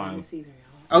at that time.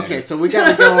 Okay, so we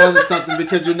got to go on to something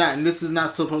because you're not, and this is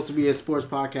not supposed to be a sports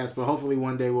podcast, but hopefully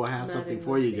one day we'll have something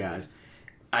for you guys.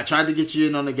 I tried to get you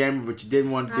in on the game, but you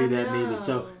didn't want to do that neither.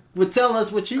 So, tell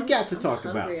us what you got to talk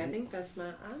about. I think that's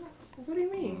what do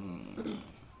you mean?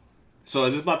 So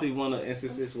is this about to be one of the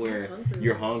instances where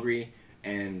you're hungry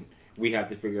and we have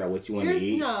to figure out what you want to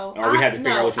eat? Or we have to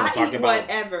figure out what you want to talk about?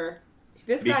 Whatever.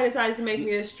 This guy decided to make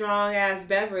me a strong ass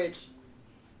beverage,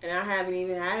 and I haven't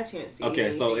even had a chance to eat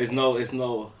anything. So it's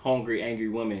no hungry, angry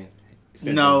woman.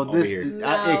 No,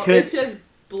 it's just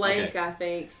blank. Okay. I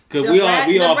think. Cause we all Brad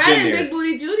been and there. Big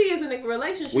Booty Judy is in a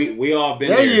relationship. We all been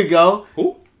There there. you go.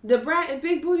 Who? The Brad and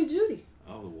Big Booty Judy.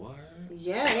 Oh, what?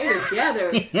 Yeah, they're together.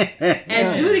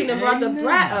 And Judy done brought the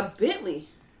Brat a Bentley,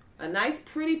 a nice,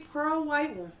 pretty pearl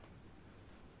white one.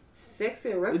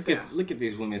 Sexy rips out. Look at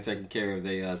these women taking care of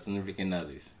their significant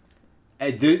others.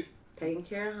 Hey, dude, Taking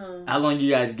care of home. how long you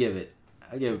guys give it?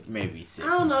 I give it maybe 6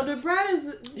 I don't know. months. The Brat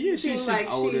is. Yeah, seems she's like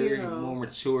just older, she, more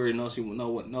mature, knows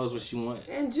what she wants.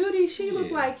 And Judy, she look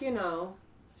Yeah. like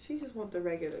she just want the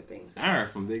regular things. I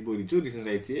heard from Big Booty Judy since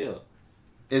ATL.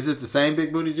 Is it the same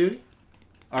Big Booty Judy?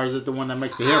 Or is it the one that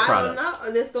makes the hair products? I don't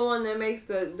know. That's the one that makes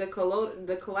the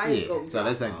kaleidoscope. Yeah, so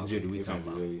that's not the Judy we it's talking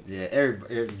not about. Judy. Yeah,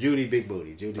 everybody, Judy Big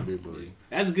Booty. Judy Big Booty.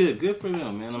 That's good. Good for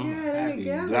them, man. I'm Yeah, they happy.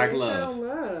 together. Black They love. found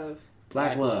love.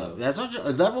 Black love. That's what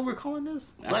is that what we're calling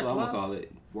this? That's Black what I'm love? gonna call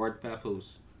it. Word papoose.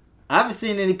 I haven't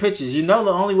seen any pictures. You know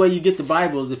the only way you get the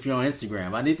Bible is if you're on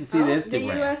Instagram. I need to see the The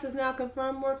Instagram. U.S. has now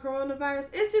confirmed more coronavirus.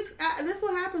 It's just that's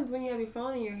what happens when you have your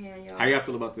phone in your hand, y'all. How y'all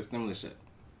feel about the stimulus check?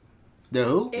 The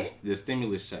who? The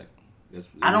stimulus check.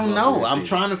 I don't know. I'm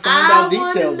trying to find I out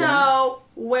details want to on know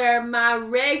where my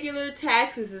regular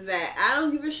taxes is at. I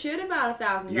don't give a shit about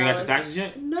 $1,000. You got your taxes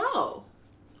yet? No.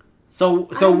 it. So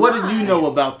I'm what not. did you know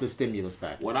about the stimulus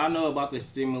package? What I know about the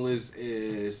stimulus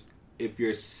is if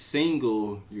you're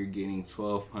single, you're getting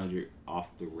 $1,200 off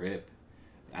the rip.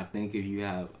 I think if you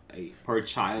have per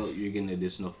child, you're getting an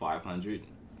additional $500.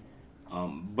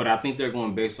 But I think they're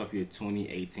going based off your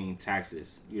 2018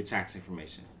 taxes, your tax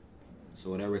information. So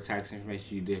whatever tax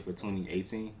information you did for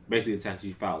 2018, basically the tax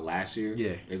you filed last year,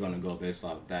 Yeah. they're going to go based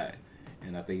off that.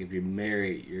 And I think if you're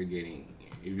married, you're getting,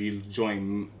 if you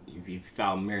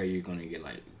file married, you're going to get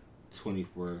like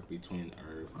 24 between,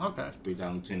 or Okay.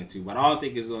 3,000 between the two. But I don't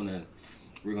think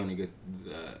we're going to get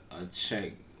a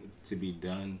check to be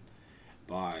done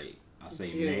by, I'll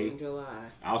say May. June, July.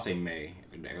 I'll say May,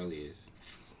 the earliest.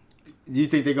 Do you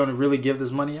think they're going to really give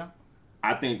this money out?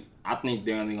 I think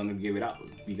they're only going to give it out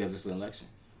because it's an election.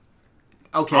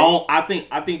 Okay.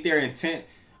 I think their intent.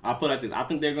 I'll put it like this. I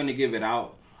think they're going to give it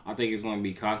out. I think it's going to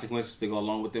be consequences to go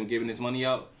along with them giving this money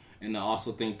out, and I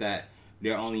also think that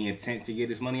their only intent to get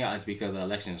this money out is because the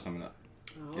election is coming up.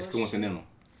 Oh, It's coincidental.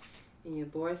 And your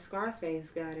boy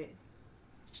Scarface got it.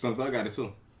 Slim Thug got it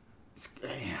too.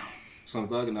 Damn. Slim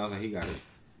Thug and I was like, he got it.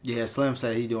 Yeah, Slim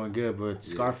said he doing good, but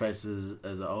Scarface is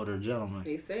an older gentleman.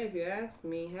 He said, if you ask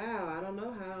me how, I don't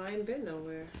know how. I ain't been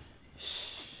nowhere.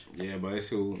 Yeah, but it's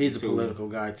who. He's a it's who- political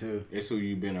guy too. It's who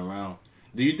you've been around.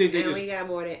 Do you think they And just? we got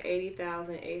more than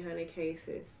 80,800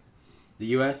 cases. The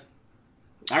U.S.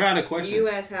 I got a The question.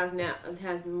 U.S.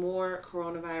 has more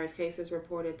coronavirus cases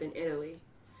reported than Italy.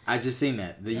 I just seen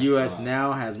that. The That's U.S. wild.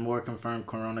 now has more confirmed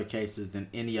corona cases than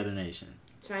any other nation.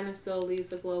 China still leads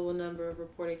the global number of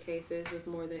reported cases with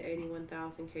more than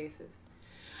 81,000 cases.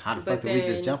 How the But fuck did we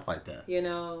just then- jump like that? You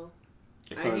know,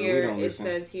 Because I we hear don't it listen.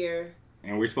 says here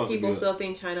And we're supposed people to be. still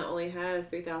think China only has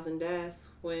 3,000 deaths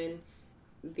when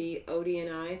the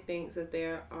ODNI thinks that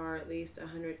there are at least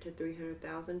 100 to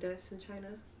 300,000 deaths in China.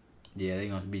 Yeah, they're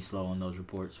gonna be slow on those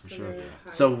reports for So sure. they're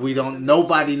high. So we don't.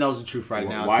 Nobody knows the truth right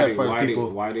now, except for the people.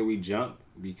 Why did we jump?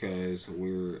 Because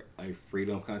we're a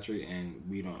freedom country and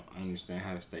we don't understand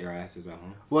how to stay our asses at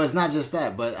home. Well, it's not just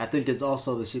that, but I think it's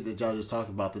also the shit that y'all just talked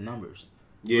about, the numbers.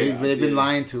 Yeah, they've been yeah.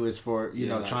 lying to us for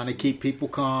Yeah, like- trying to keep people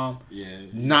calm, Yeah,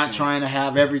 not trying to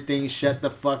have everything shut the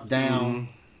fuck down.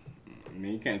 I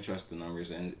mean, you can't trust the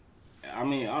numbers, and I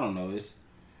mean, I don't know. It's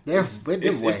They're it's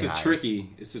way a higher. tricky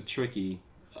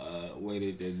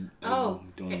way they're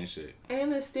doing this shit.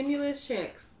 And the stimulus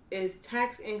checks is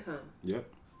tax income. Yep.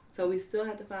 So we still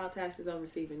have to file taxes on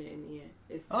receiving it in the end.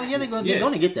 It's Oh tax. yeah, they're Yeah.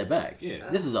 gonna get that back. Yeah.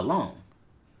 This is a loan.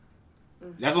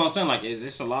 That's what I'm saying. Like,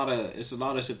 it's a lot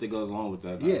of shit that goes along with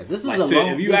that. Yeah, this is like, a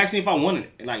loan. If you ask me if I wanted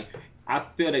it, like, I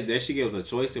feel that they should give us a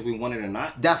choice if we want it or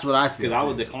not. That's what I feel. Because I too.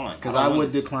 would decline. Because don't I want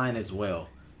would it. decline as well.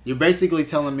 You're basically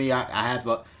telling me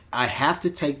I have to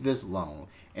take this loan,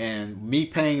 and me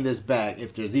paying this back,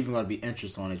 if there's even going to be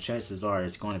interest on it, chances are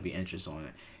it's going to be interest on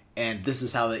it. And this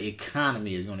is how the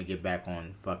economy is going to get back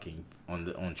on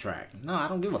on track. No, I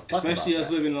don't give a fuck Especially about us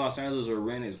that. living in Los Angeles where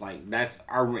rent is like,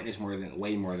 our rent is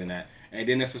way more than that. And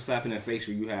then it's a slap in the face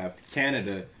where you have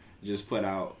Canada just put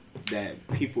out that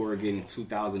people are getting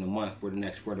 $2,000 a month for the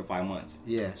next 4 to 5 months.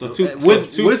 Yeah. So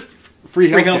with free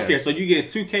free healthcare. healthcare. So you get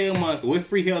 $2,000 a month with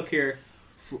free healthcare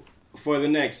for the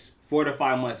next 4 to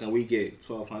 5 months, and we get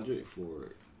 $1,200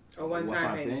 for A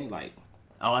one-time payment. thing. Like,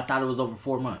 Oh, I thought it was over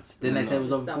 4 months. Didn't they say it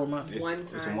was over So- 4 months? it's a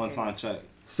One-time one-time check.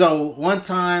 So one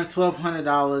time,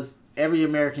 $1,200. Every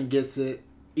American gets it,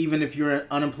 even if you're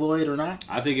unemployed or not.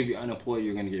 I think if you're unemployed,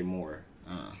 you're gonna get more.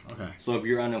 Okay. So if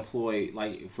you're unemployed,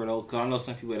 like for those, cause I know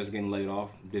some people that's getting laid off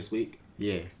this week.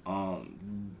 Yeah.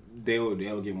 They'll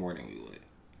get more than we would.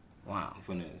 Wow.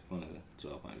 From the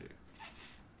 1,200.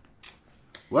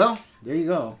 Well, there you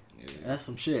go. Yeah. That's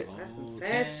some shit. That's some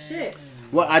sad shit.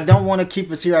 Well, I don't want to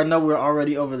keep us here. I know we're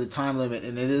already over the time limit,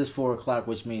 and it is 4 o'clock,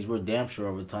 which means we're damn sure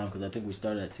over time because I think we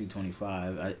started at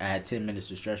 2:25. I had 10 minutes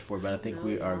to stretch for, but I think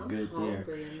we are good there.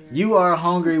 You are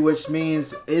hungry, which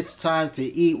means it's time to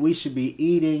eat. We should be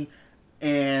eating.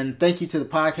 And thank you to the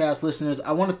podcast listeners.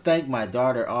 I want to thank my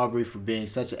daughter, Aubrey, for being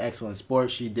such an excellent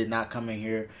sport. She did not come in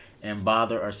here and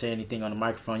bother or say anything on the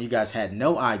microphone. You guys had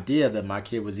no idea that my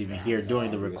kid was even here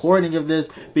during the recording of this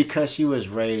because she was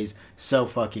raised so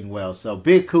fucking well. So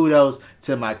big kudos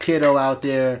to my kiddo out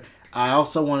there. I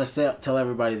also want to tell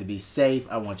everybody to be safe.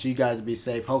 I want you guys to be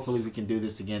safe. Hopefully we can do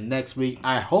this again next week.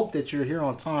 I hope that you're here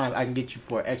on time. I can get you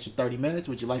for an extra 30 minutes.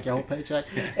 Would you like your whole paycheck?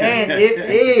 And it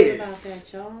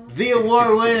is the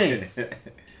award-winning,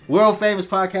 world-famous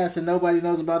podcast that nobody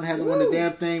knows about and hasn't won a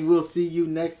damn thing. We'll see you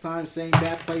next time. Same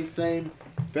bad place, same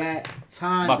bad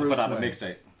time. About to put out a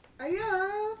mixtape.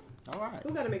 Yes. All right. Who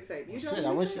got a mixtape? You Shit,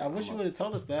 I wish you would have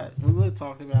told us that. We would have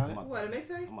talked about it. What, a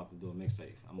mixtape? I'm about to do a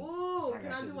mixtape. Ooh,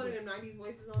 can I do one of them 90s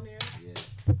voices on there?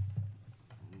 Yeah.